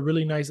wrote a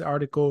really nice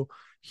article.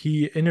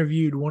 He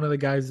interviewed one of the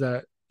guys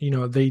that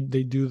they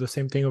do the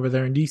same thing over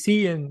there in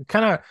DC, and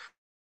kind of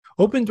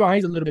opened my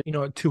eyes a little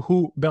bit, to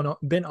who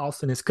Ben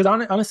Olsen is. Because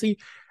honestly,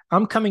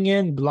 I'm coming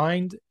in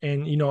blind,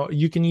 and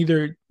you can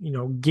either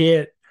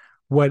get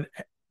what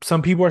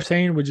some people are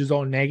saying, which is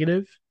all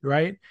negative,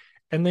 right?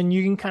 And then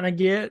you can kind of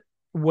get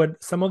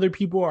what some other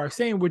people are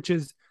saying, which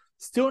is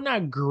still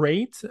not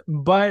great,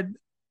 but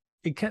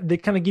they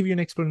kind of give you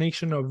an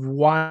explanation of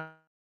why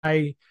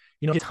his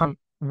time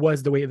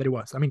was the way that it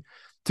was. I mean,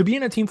 to be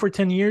in a team for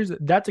 10 years,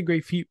 that's a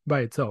great feat by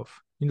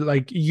itself.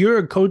 Like, you're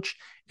a coach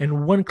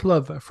in one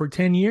club for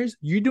 10 years,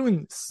 you're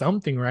doing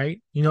something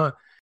right.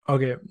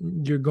 Okay,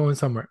 you're going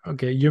somewhere.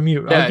 Okay, you're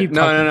mute. Yeah, I'll keep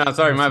no, talking. no.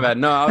 Sorry, my bad.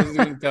 No, I was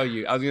going to tell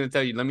you.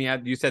 Let me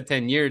add. You said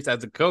 10 years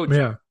as a coach.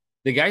 Yeah.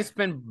 The guy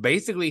spent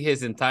basically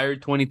his entire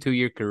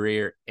 22-year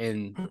career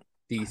in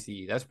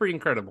DC. That's pretty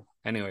incredible.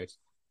 Anyways.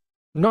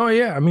 No,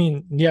 yeah. I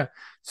mean, yeah.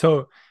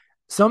 So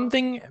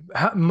something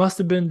must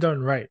have been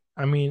done right.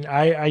 I mean,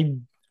 I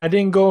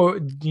didn't go,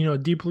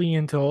 deeply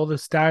into all the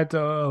stats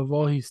of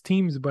all his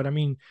teams, but I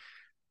mean,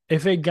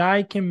 if a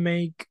guy can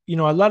make,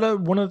 one of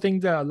the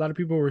things that a lot of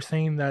people were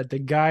saying, that the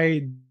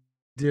guy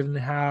didn't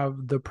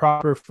have the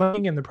proper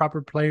funding and the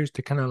proper players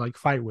to kind of like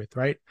fight with,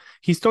 right?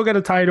 He still got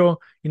a title,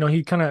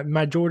 he kind of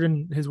Matt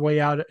Jordan his way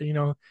out,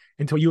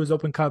 until US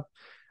Open Cup.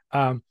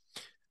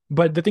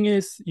 But the thing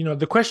is,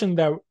 the question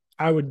that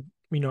I would,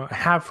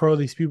 have for all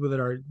these people that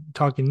are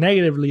talking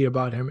negatively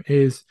about him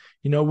is,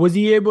 was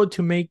he able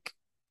to make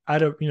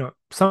out of,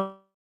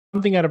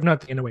 something out of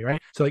nothing in a way,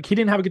 right? So like, he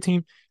didn't have a good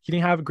team. He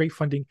didn't have great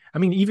funding. I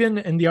mean, even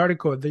in the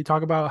article, they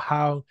talk about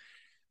how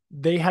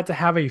they had to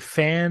have a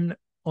fan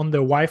on the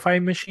Wi-Fi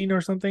machine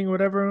or something,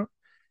 whatever,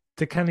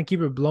 to kind of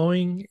keep it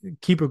blowing,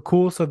 keep it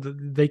cool, so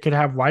that they could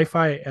have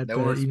Wi-Fi at They the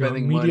were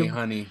spending money,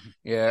 honey.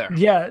 Yeah.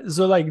 Yeah.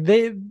 So like,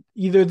 they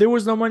either there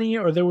was no money,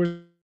 or there was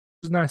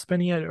not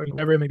spending it, or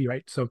whatever it may be,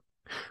 right? So,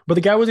 but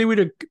the guy was able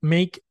to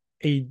make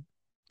a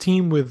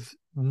team with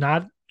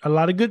not a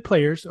lot of good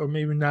players, or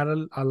maybe not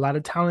a lot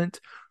of talent,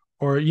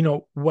 or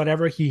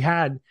whatever he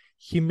had,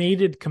 he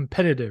made it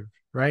competitive,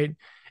 right?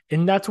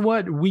 And that's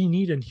what we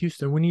need in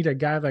Houston. We need a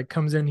guy that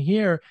comes in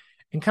here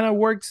and kind of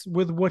works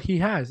with what he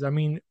has. I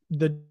mean,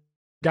 the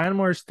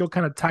Dynamo are still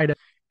kind of tied up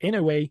in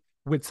a way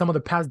with some of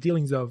the past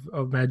dealings of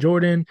Matt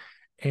Jordan,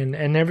 and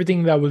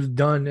everything that was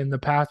done in the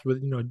past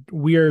with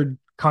weird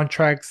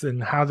contracts,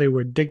 and how they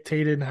were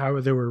dictated and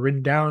how they were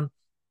written down,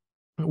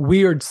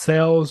 weird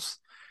sales,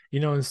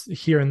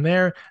 here and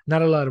there,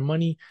 not a lot of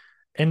money.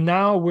 And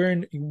now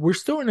we're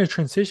still in a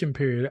transition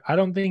period. I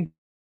don't think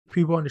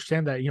people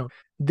understand that,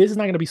 this is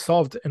not going to be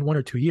solved in 1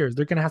 or 2 years.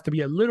 There's going to have to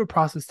be a little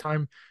process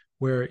time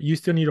where you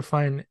still need to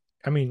find,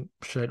 I mean,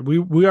 shit,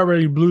 we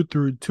already blew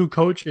through 2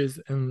 coaches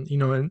and,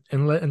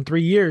 in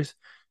 3 years.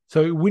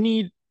 So we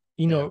need,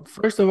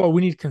 first of all,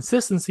 we need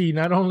consistency,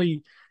 not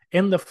only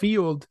in the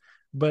field,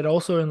 but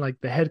also in like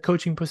the head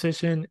coaching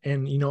position,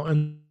 and,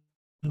 and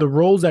the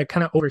roles that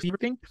kind of oversee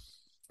everything,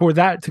 for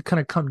that to kind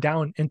of come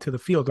down into the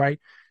field, right?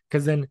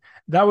 Because then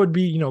that would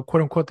be,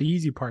 quote unquote, the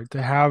easy part,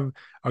 to have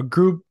a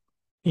group,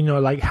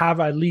 like have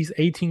at least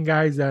 18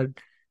 guys that,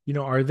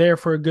 are there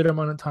for a good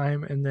amount of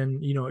time. And then,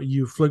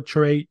 you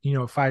fluctuate,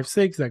 5,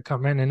 6 that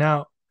come in and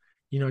out,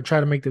 try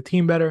to make the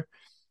team better.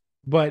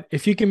 But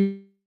if you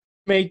can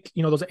make,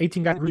 those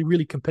 18 guys really,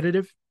 really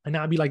competitive and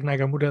not be like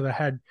Nagamura that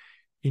had,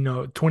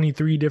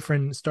 23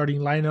 different starting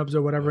lineups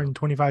or whatever in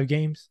 25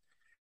 games,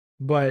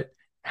 but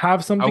have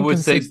I something would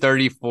say consistent.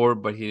 34,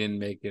 but he didn't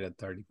make it at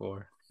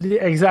 34.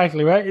 Yeah,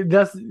 exactly, right?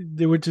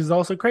 Which is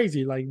also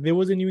crazy. Like there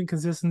wasn't even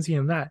consistency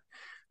in that.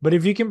 But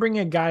if you can bring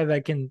a guy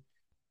that can,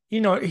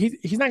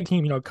 he's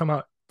 19, come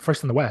out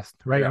first in the West,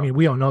 right? I Yeah. mean,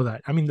 we all know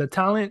that. I mean, the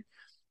talent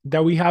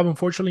that we have,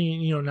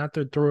 unfortunately, not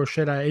to throw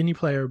shit at any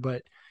player,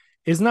 but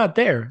it's not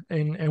there.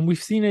 And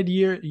we've seen it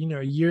year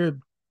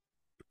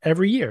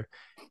every year.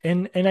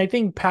 And I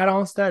think Pat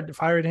Onstad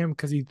fired him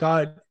because he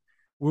thought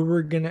we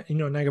were gonna,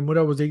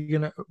 Nagamura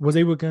was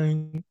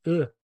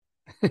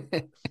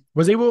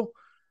able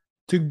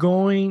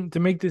to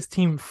make this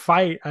team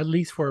fight at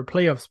least for a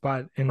playoff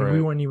spot, and we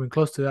Right. weren't even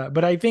close to that.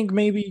 But I think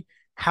maybe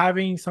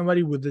having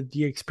somebody with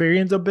the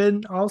experience of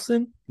Ben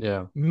Olsen,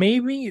 Yeah.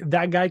 maybe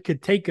that guy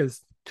could take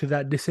us to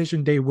that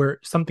decision day where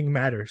something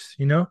matters,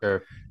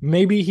 Sure.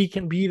 Maybe he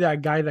can be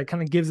that guy that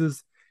kind of gives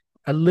us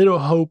a little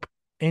hope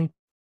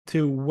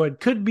into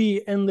what could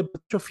be in the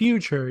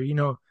future,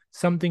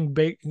 something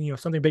big,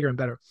 something bigger and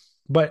better.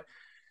 But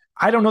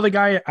I don't know the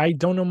guy. I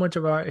don't know much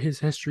about his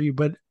history,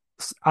 but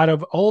out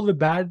of all the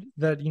bad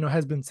that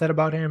has been said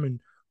about him and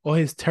all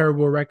his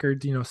terrible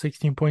records,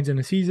 16 points in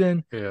a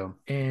season Yeah.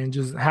 and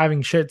just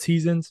having shit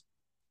seasons,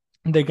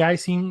 the guy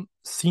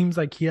seems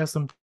like he has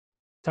some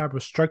type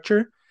of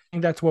structure. I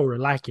think that's what we're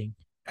lacking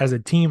as a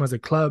team, as a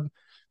club.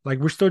 Like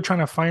we're still trying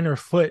to find our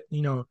foot,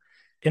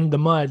 in the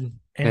mud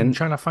and And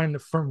trying to find the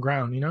firm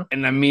ground.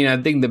 and I mean,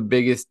 I think the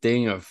biggest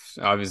thing of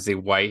obviously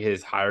why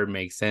his hire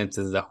makes sense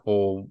is the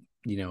whole,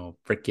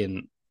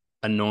 freaking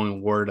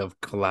annoying word of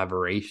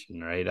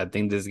collaboration, right? I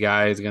think this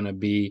guy is gonna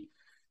be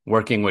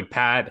working with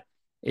Pat.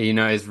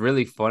 It's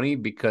really funny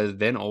because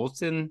Ben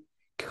Olsen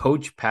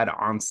coached Pat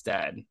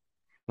Onstad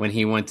when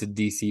he went to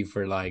DC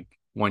for like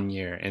 1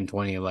 year in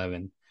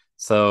 2011.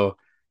 So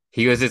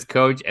he was his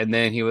coach, and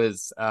then he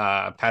was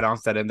Pat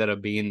Onstad ended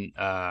up being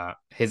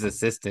his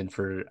assistant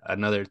for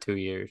another 2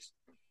 years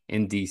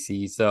in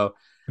DC. So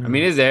I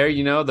mean, Yeah. is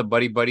there, the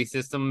buddy buddy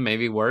system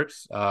maybe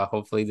works.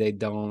 Hopefully they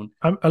don't.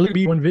 I'll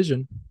be one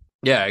vision.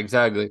 Yeah,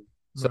 exactly. Right.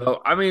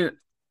 So I mean,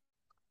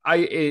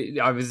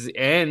 I was,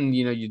 and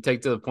you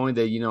take to the point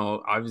that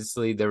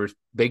obviously there was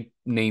big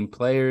name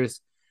players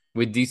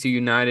with DC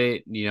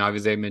United.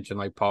 Obviously I mentioned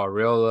like Paul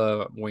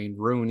Arriola, Wayne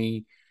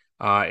Rooney.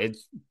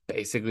 It's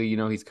basically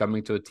he's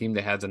coming to a team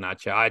that has an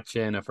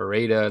Acha and a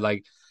Ferreira,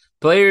 like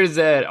players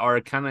that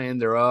are kind of in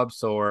their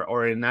ups,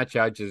 or in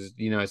Acha is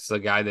it's a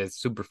guy that's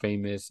super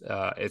famous,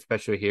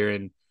 especially here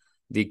in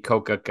the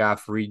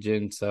CONCACAF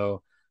region.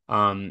 So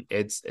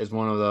it's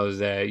one of those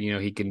that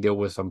he can deal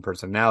with some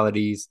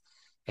personalities,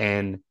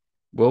 and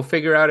we'll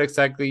figure out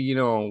exactly,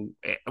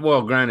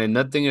 well, granted,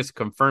 nothing is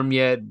confirmed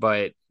yet,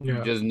 but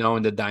Yeah. just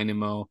knowing the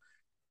Dynamo,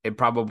 it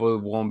probably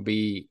won't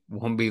be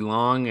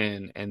long,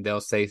 and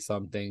they'll say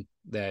something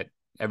that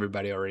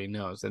everybody already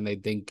knows, and they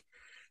think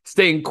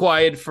staying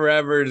quiet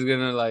forever is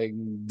gonna like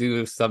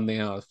do something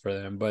else for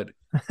them. But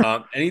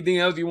anything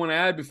else you want to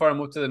add before I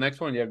move to the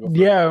next one? Yeah, go for it.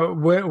 Yeah,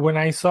 when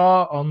I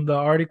saw on the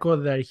article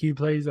that he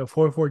plays a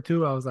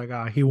 4-4-2, I was like,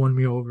 he won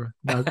me over.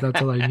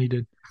 That's all I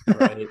needed.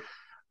 Right.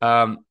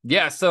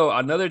 Yeah, so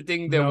another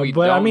thing that No, we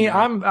but I don't mean,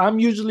 know. I'm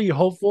usually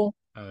hopeful,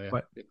 Oh yeah.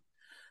 but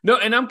No,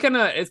 and I'm kind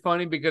of, it's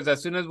funny because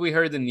as soon as we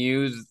heard the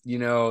news,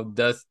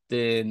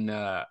 Dustin,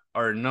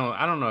 or no,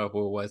 I don't know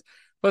who it was,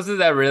 posted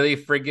that really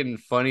freaking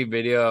funny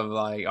video of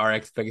like our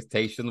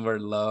expectations were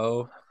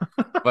low,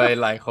 but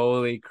like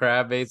holy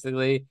crap,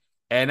 basically.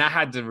 And I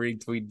had to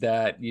retweet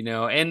that,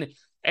 and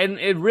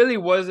it really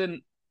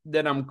wasn't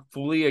that I'm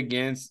fully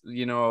against,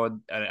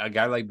 a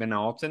guy like Ben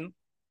Alton,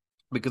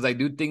 because I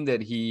do think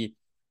that he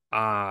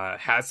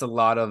has a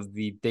lot of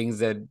the things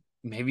that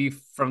maybe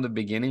from the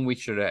beginning we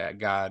should have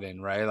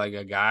gotten, right? Like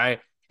a guy,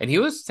 and he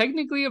was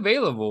technically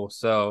available.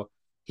 So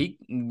he,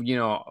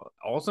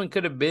 Olsen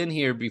could have been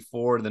here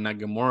before the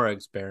Nagamura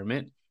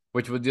experiment,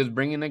 which was just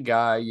bringing a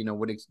guy,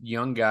 with a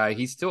young guy.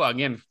 He's still,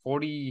 again,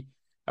 40,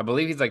 I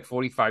believe he's like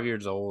 45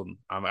 years old.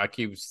 I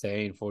keep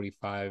saying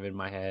 45 in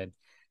my head.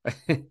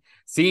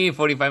 Seeing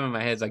 45 in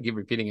my head, so I keep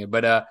repeating it.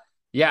 But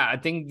yeah, I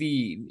think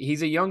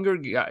he's a younger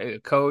guy,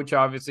 coach.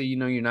 Obviously,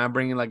 you're not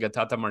bringing like a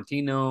Tata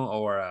Martino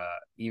or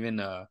even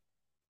a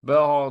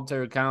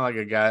Halter, kind of like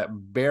a guy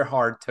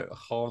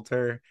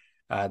Halter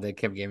that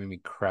kept giving me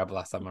crap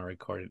last time I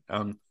recorded.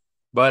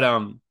 But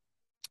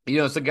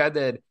it's a guy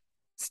that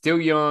still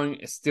young,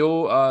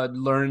 still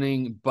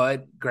learning.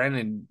 But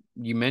granted,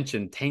 you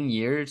mentioned 10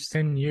 years.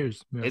 10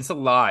 years. Yeah. It's a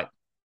lot.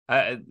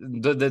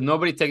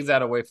 Nobody takes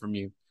that away from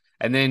you.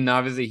 And then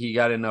obviously he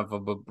got enough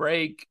of a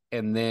break,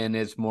 and then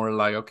it's more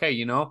like, okay,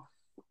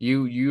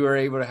 you are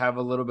able to have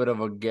a little bit of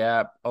a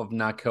gap of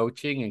not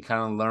coaching and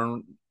kind of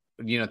learn,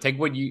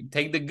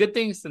 take the good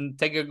things and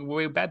take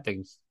away bad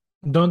things.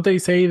 Don't they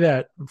say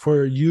that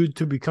for you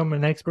to become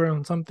an expert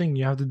on something,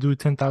 you have to do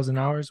 10,000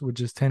 hours,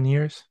 which is 10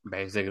 years?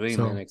 Basically,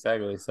 So man,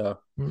 exactly. So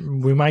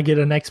we might get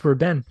an expert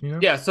Ben,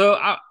 yeah, so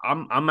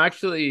I'm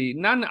actually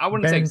not, I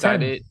wouldn't say Ben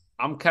 10. excited.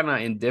 I'm kind of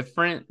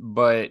indifferent,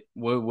 but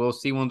we'll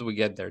see once we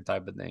get there,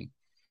 type of thing.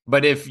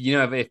 But if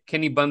if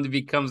Kenny Bundy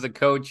becomes the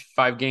coach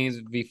 5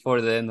 games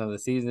before the end of the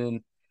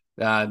season,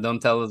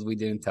 don't tell us we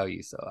didn't tell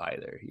you so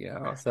either.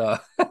 So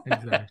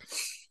Exactly.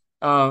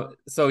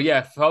 so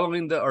yeah,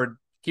 following the or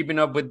keeping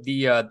up with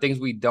the things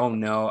we don't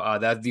know.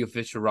 That's the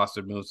official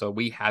roster move. So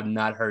we have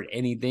not heard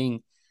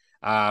anything.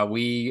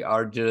 We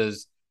are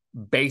just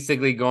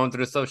basically going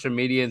through social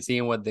media and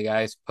seeing what the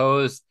guys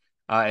post.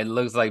 It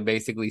looks like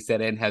basically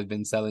Seren has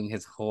been selling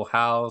his whole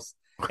house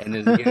and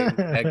is getting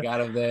the heck out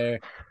of there.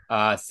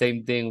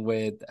 Same thing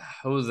with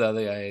who's the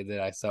other guy that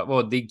I saw?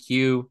 Well,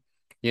 DQ.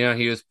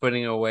 He was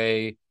putting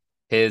away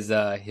his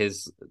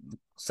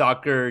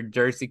soccer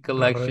jersey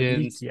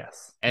collections.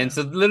 Yes. And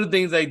so little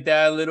things like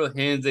that, little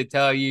hints, they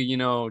tell you,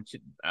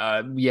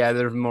 yeah,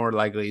 they're more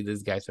likely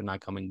these guys are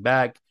not coming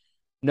back.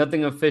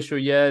 Nothing official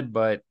yet,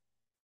 but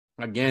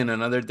again,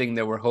 another thing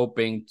that we're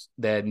hoping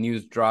that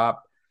news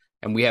drop,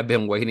 and we have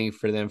been waiting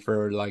for them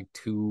for like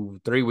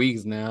 2-3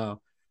 weeks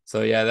now.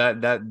 So yeah,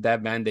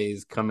 that Band-Aid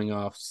is coming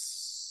off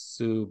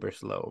super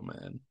slow,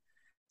 man.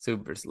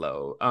 Super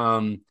slow.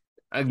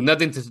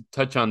 Nothing to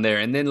touch on there.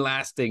 And then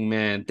last thing,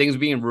 man, things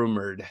being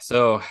rumored.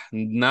 So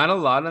not a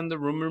lot on the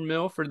rumor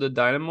mill for the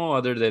Dynamo,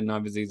 other than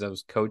obviously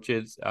those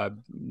coaches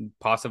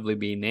possibly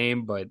being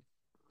named, but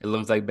it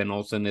looks like Ben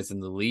Olsen is in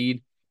the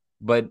lead.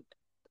 But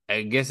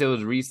I guess it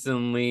was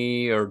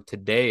recently or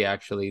today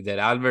actually that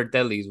Albert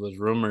Ellis was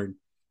rumored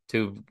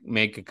to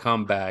make a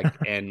comeback,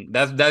 and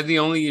that's the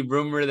only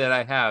rumor that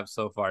I have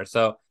so far.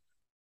 So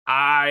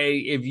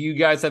if you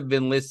guys have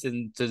been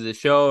listening to the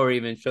show or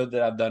even shows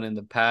that I've done in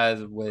the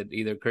past with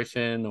either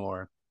Christian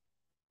or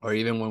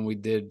even when we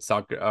did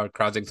soccer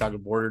crossing soccer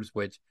borders,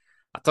 which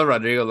I told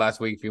Rodrigo last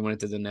week if he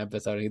went into the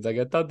episode, he's like,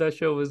 I thought that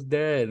show was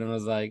dead, and I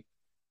was like,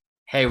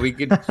 hey, we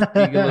could speak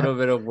a little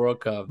bit of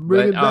World Cup.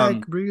 Bring it back.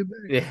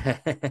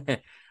 Yeah.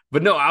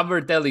 But no,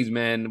 Albert Ellis,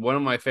 man, one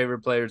of my favorite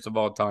players of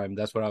all time.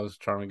 That's what I was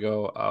trying to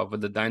go with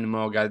the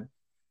Dynamo.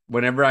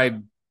 Whenever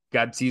I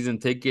got season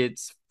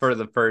tickets for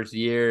the first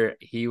year,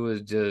 he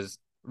was just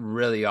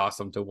really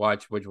awesome to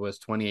watch, which was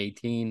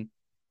 2018,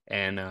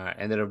 and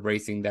ended up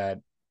racing that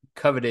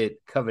coveted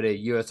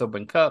U.S.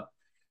 Open Cup.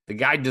 The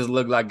guy just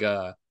looked like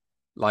a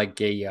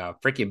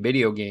freaking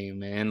video game,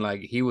 man.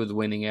 Like he was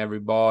winning every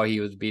ball. He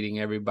was beating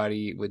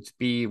everybody with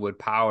speed, with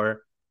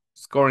power,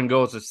 scoring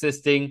goals,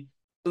 assisting.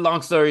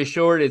 Long story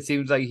short, it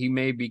seems like he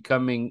may be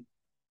trying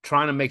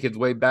to make his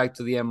way back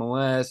to the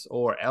MLS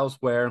or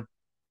elsewhere,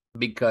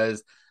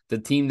 because the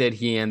team that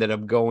he ended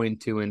up going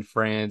to in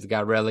France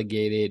got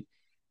relegated.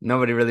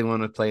 Nobody really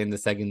wanted to play in the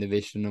second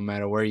division no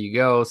matter where you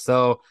go.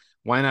 So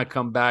why not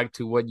come back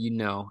to what you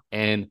know?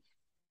 And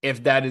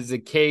if that is the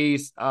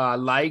case,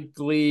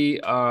 likely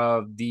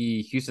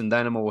the Houston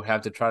Dynamo will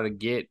have to try to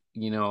get,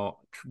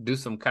 do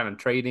some kind of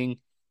trading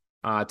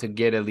to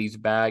get Elise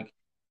back.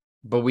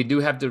 But we do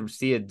have to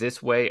see it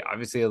this way.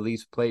 Obviously,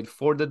 Elise played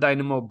for the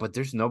Dynamo, but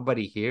there's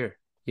nobody here.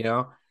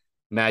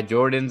 Matt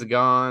Jordan's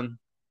gone.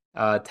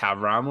 Tav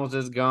Ramos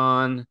is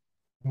gone.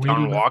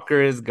 John Walker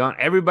is gone.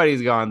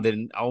 Everybody's gone.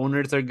 The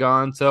owners are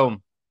gone. So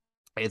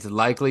it's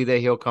likely that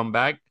he'll come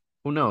back.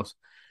 Who knows?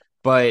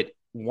 But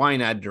why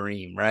not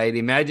dream, right?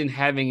 Imagine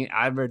having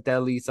Albert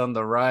Ellis on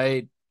the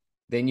right.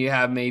 Then you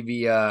have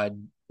maybe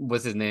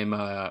what's his name?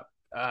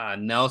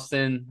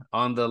 Nelson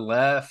on the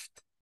left.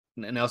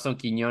 Nelson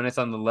Quinones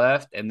on the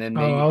left, and then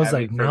maybe I was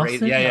like Nelson.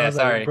 Sorry,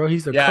 like, bro,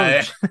 he's a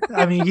coach. Yeah.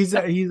 I mean, he's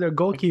a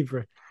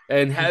goalkeeper.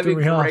 And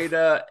having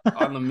Ferreira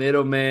on the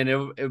middle, man, it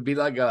would be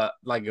like a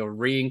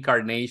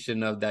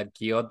reincarnation of that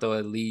Kyoto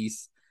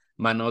Elise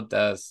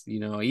Manotas,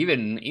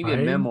 even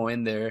Memo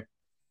in there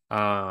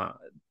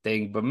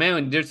thing. But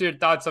man, just your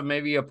thoughts on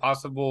maybe a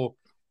possible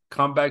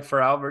comeback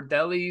for Albert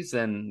Ellis,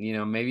 and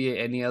maybe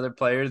any other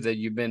players that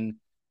you've been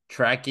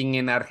tracking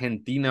in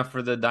Argentina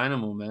for the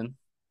Dynamo, man.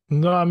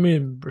 No, I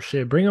mean,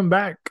 shit, bring him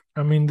back.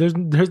 I mean, there's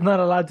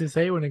not a lot to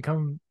say when it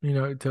comes,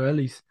 to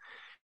Ellis.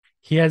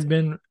 He has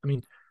been, I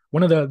mean,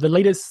 one of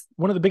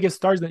the biggest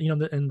stars that,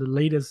 in the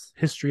latest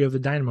history of the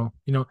Dynamo.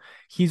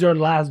 He's our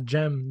last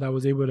gem that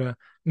was able to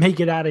make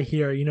it out of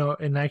here,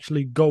 and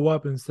actually go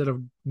up instead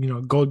of,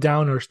 go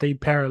down or stay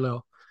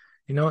parallel.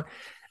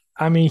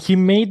 I mean, he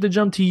made the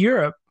jump to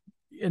Europe,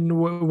 and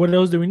what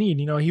else do we need?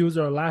 He was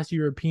our last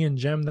European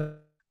gem that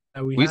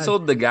we had.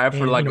 Sold the guy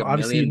for like $1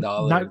 million,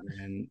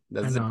 and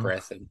that's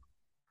impressive.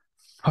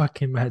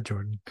 Fucking Matt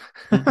Jordan.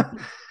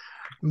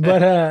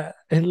 But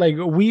and like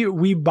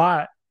we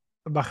bought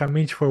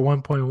Bajamich for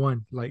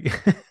 1.1. Like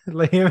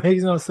it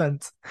makes no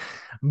sense.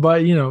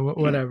 But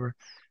whatever.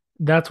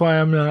 That's why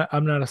I'm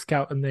not a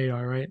scout and they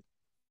are, right?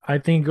 I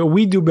think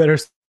we do better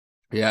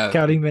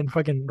scouting than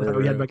fucking that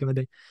we had back in the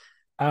day.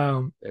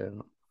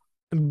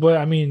 But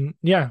I mean,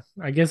 yeah,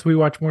 I guess we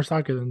watch more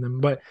soccer than them.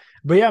 But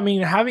yeah, I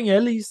mean, having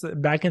Ellis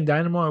back in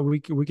Dynamo, we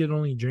could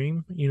only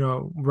dream.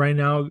 Right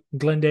now,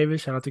 Glenn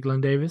Davis, shout out to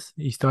Glenn Davis.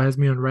 He still has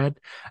me on red.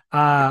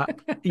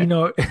 He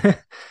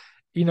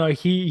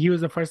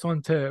was the first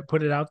one to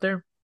put it out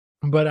there.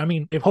 But I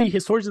mean, if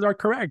his sources are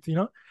correct,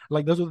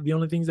 like those are the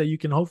only things that you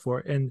can hope for.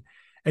 And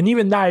And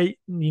even that,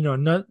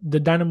 not the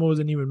Dynamo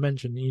wasn't even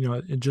mentioned,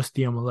 just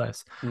the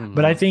MLS.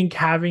 But I think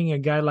having a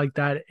guy like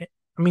that,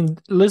 I mean,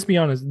 let's be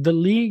honest, the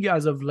league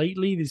as of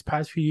lately, these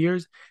past few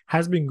years,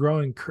 has been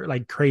growing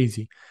like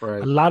crazy.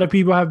 Right. A lot of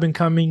people have been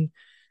coming,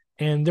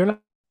 and they're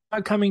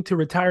not coming to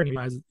retire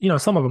anymore. As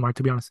some of them are,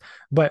 to be honest.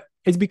 But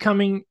it's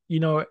becoming,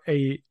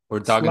 a We're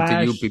talking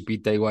to you,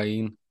 Pipita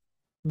Higuain.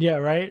 Yeah,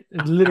 right.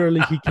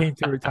 Literally, he came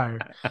to retire.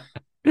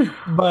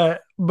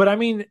 But I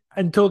mean,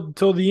 until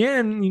the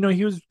end,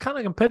 he was kind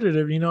of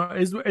competitive.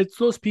 It's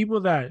those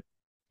people that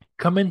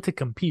come in to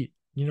compete.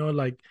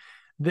 Like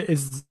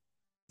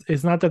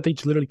it's not that they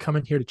just literally come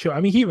in here to chill. I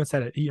mean, he even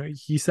said it.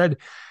 He said,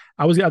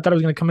 I thought I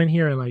was gonna come in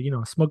here and like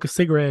smoke a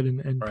cigarette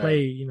and Right.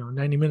 play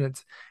 90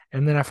 minutes,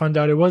 and then I found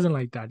out it wasn't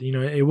like that.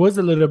 It was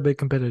a little bit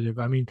competitive.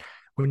 I mean,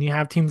 when you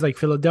have teams like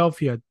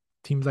Philadelphia,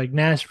 teams like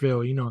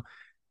Nashville,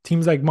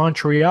 teams like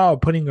Montreal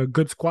putting a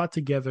good squad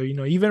together,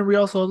 even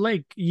Real Salt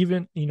Lake,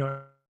 even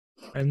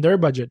and their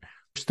budget,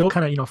 still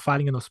kind of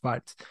fighting in those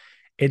spots.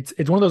 It's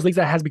one of those leagues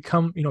that has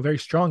become very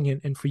strong,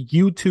 and for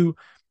you to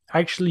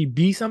actually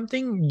be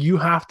something, you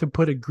have to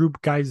put a good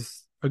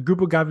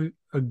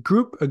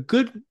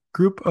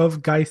group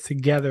of guys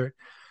together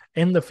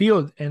in the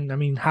field. And I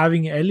mean,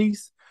 having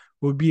Ellis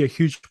would be a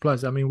huge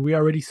plus. I mean, we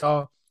already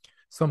saw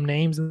some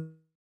names in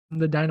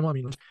the Dynamo. I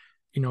mean,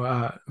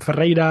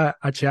 Ferreira,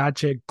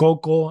 HH,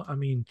 Coco. I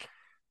mean,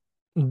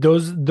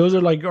 those are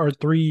like our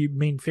three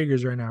main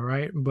figures right now,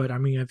 right? But I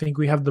mean, I think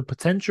we have the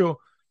potential.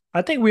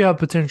 I think we have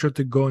potential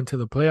to go into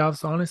the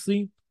playoffs.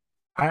 Honestly,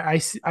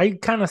 I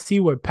kind of see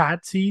what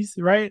Pat sees,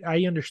 right?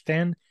 I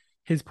understand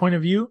his point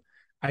of view.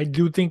 I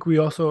do think we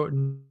also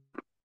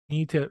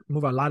need to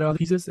move a lot of other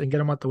pieces and get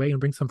them out the way and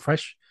bring some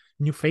fresh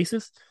new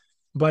faces.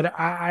 But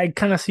I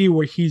kind of see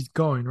where he's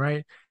going,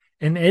 right?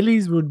 And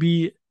Ellis would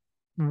be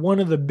one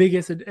of the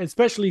biggest,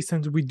 especially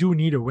since we do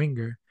need a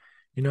winger.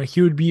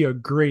 He would be a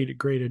great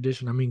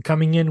addition. I mean,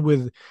 coming in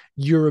with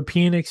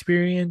European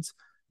experience,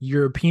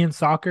 European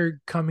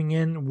soccer, coming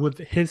in with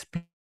his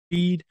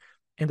speed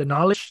and the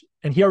knowledge,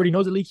 and he already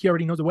knows the league, he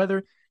already knows the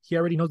weather, he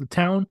already knows the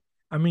town.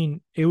 I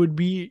mean, it would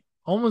be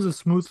almost a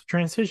smooth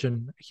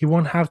transition. He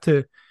won't have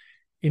to,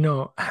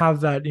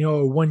 have that,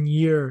 1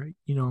 year,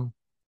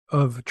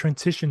 of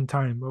transition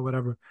time or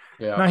whatever.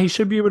 Yeah. Now he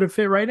should be able to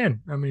fit right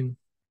in. I mean,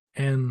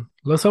 and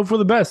let's hope for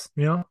the best.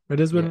 It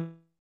is what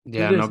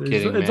Yeah, it no is.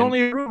 kidding, It's man.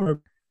 only a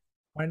rumor.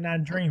 Why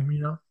not dream?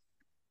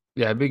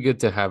 Yeah, it'd be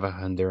good to have a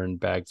Honduran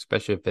back,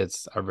 especially if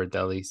it's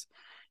Albertelis.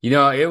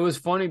 It was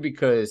funny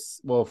because,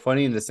 well,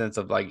 funny in the sense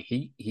of like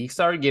he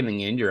started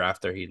getting injured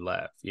after he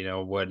left.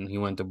 When he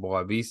went to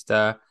Boa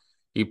Vista,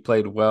 he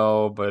played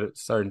well, but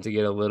starting to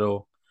get a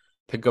little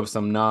pick up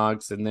some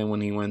knocks. And then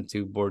when he went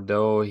to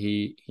Bordeaux,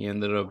 he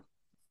ended up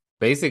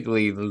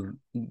basically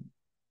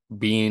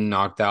being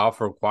knocked out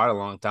for quite a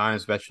long time,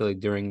 especially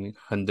during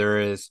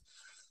Honduras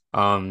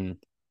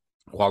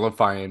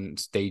qualifying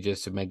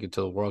stages to make it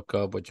to the World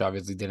Cup, which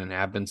obviously didn't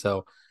happen.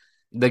 So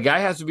the guy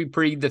has to be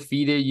pretty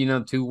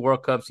defeated. 2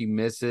 World Cups he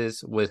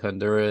misses with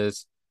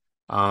Honduras.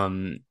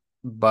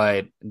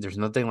 But there's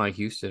nothing like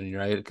Houston,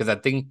 right? Because I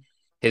think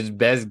his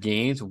best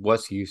games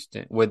was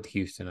with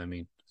Houston. I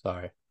mean,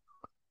 sorry.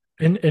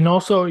 And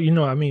also,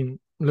 I mean,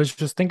 let's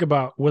just think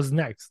about what's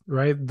next,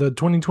 right? The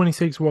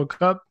 2026 World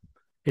Cup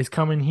is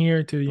coming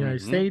here to the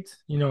United States,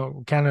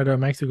 Canada,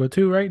 Mexico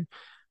too, right?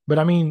 But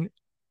I mean,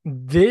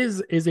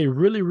 this is a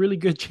really, really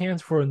good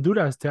chance for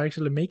Honduras to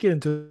actually make it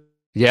into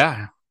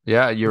you're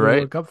right.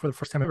 World Cup for the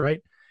first time,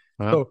 right?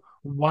 Well, so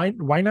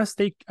why not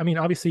stay? I mean,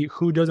 obviously,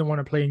 who doesn't want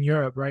to play in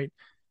Europe, right?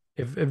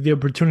 If the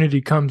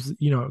opportunity comes,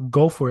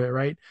 go for it,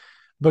 right?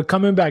 But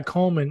coming back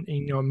home and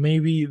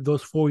maybe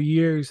those 4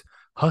 years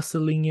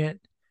hustling it,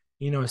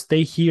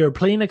 stay here,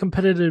 play in a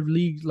competitive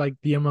league like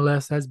the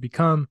MLS has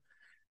become,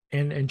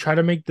 and try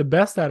to make the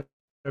best out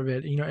of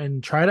it,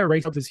 and try to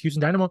raise up this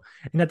Houston Dynamo,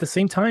 and at the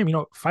same time,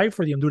 fight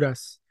for the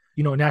Honduras,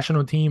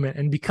 national team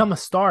and become a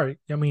star.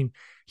 I mean,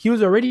 he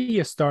was already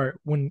a star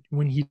when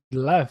he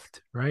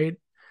left, right?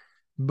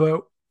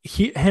 But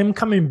him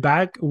coming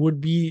back would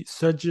be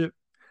such a,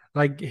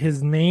 like,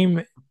 his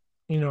name,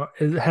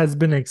 has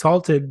been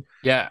exalted.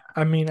 Yeah.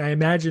 I mean, I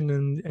imagine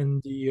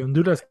in the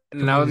Honduras.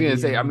 And I was gonna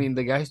say, I mean,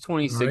 the guy's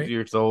 26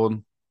 years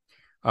old.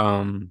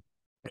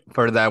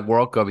 For that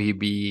World Cup, he'd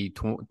be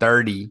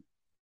 30,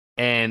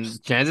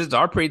 and chances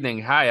are pretty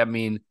dang high. I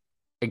mean,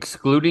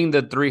 excluding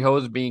the 3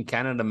 hosts being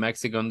Canada,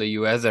 Mexico, and the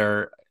US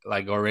are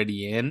like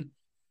already in,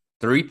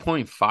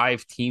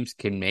 3.5 teams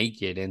can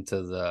make it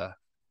into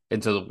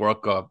the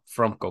World Cup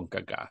from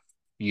CONCACAF.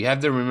 You have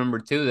to remember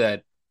too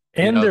that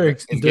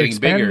it's getting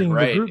bigger,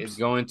 right? It's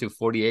going to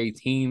 48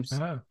 teams.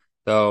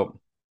 So,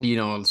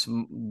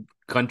 some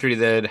country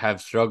that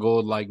have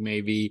struggled, like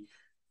maybe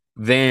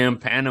them,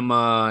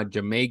 Panama,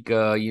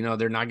 Jamaica,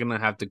 they're not going to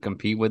have to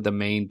compete with the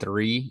main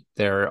 3.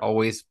 They're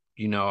always,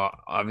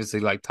 obviously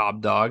like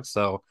top dogs.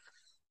 So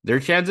their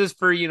chances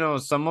for,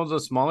 some of the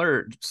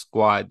smaller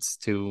squads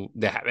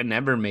that haven't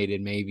ever made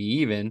it,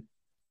 maybe even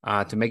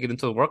to make it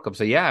into the World Cup.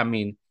 So, yeah, I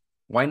mean,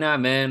 why not,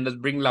 man? Let's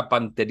bring La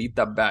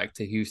Panterita back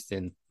to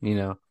Houston,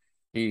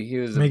 He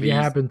was a Make it beast.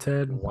 happen,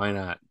 Ted. Why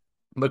not?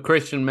 But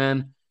Christian,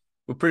 man,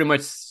 we pretty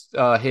much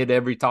hit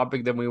every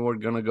topic that we were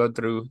gonna go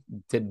through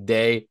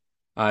today.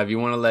 If you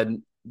want to let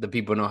the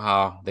people know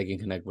how they can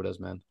connect with us,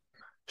 man.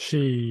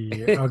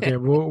 Okay,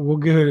 we'll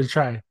give it a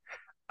try.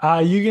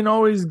 You can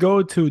always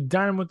go to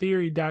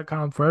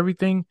dynamotheory.com for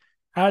everything.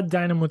 At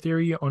Dynamo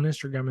Theory on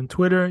Instagram and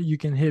Twitter. You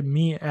can hit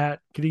me at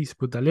Chris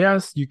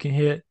Putaleas. You can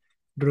hit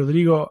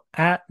Rodrigo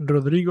at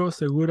Rodrigo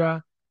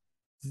Segura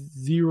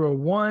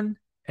 01,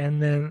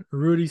 and then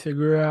Rudy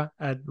Segura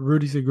at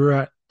Rudy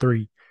Segura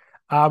 3.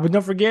 But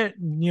don't forget,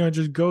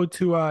 just go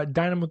to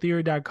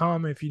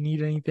dynamotheory.com if you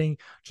need anything.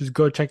 Just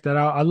go check that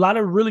out. A lot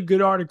of really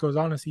good articles,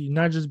 honestly,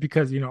 not just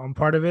because, I'm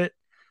part of it,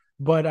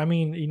 but I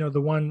mean,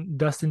 the one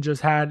Dustin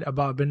just had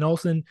about Ben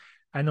Olsen.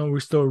 I know we're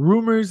still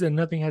rumors and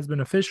nothing has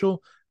been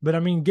official, but I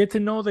mean, get to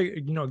know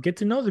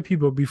the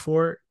people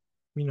before,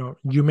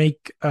 you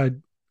make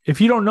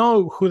if you don't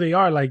know who they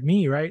are, like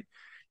me, right?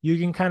 You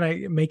can kind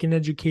of make an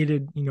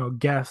educated,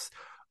 guess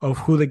of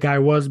who the guy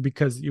was,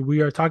 because we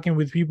are talking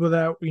with people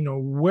that,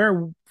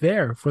 were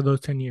there for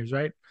those 10 years,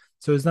 right?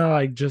 So it's not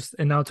like just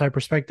an outside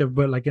perspective,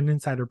 but like an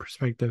insider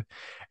perspective.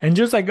 And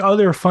just like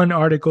other fun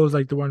articles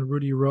like the one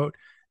Rudy wrote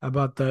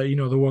about the,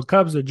 the World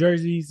Cups, the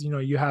jerseys,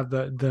 you have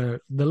the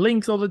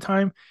links all the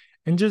time,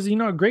 and just,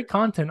 great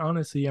content,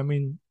 honestly. I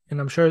mean, and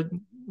I'm sure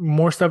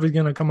more stuff is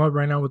going to come up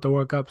right now with the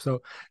World Cup.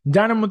 So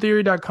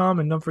dynamotheory.com,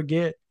 and don't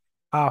forget,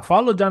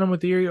 follow Dynamo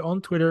Theory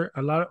on Twitter.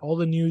 All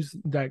the news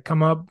that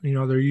come up,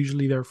 they're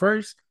usually there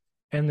first,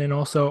 and then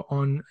also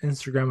on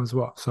Instagram as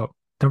well. So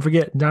don't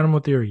forget Dynamo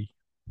Theory.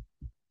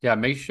 Yeah,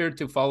 make sure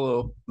to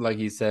follow, like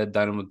he said,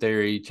 Dynamo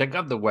Theory. Check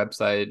out the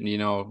website.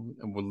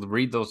 We'll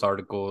read those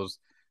articles.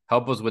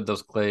 Help us with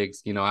those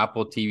clicks.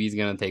 Apple TV is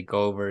gonna take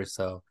over,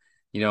 so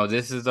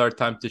this is our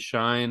time to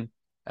shine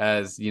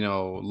as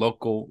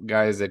local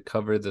guys that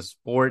cover the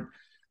sport.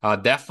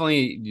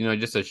 Definitely,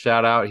 just a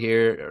shout out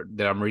here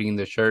that I'm reading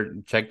the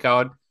shirt. Check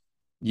out,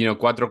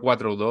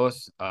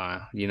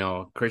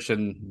 442.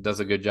 Christian does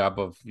a good job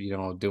of,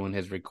 doing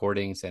his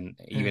recordings and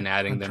even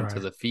adding them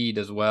to the feed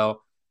as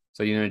well.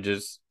 So,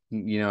 just,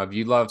 if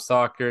you love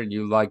soccer and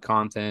you like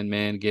content,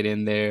 man, get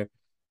in there.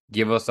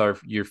 Give us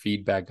your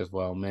feedback as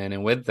well, man.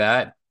 And with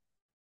that,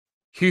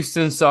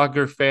 Houston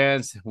soccer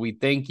fans, we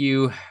thank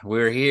you.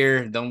 We're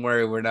here. Don't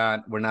worry, we're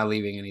not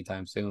leaving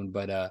anytime soon.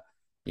 But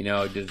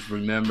just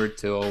remember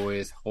to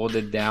always hold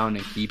it down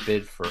and keep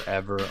it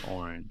forever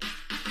orange.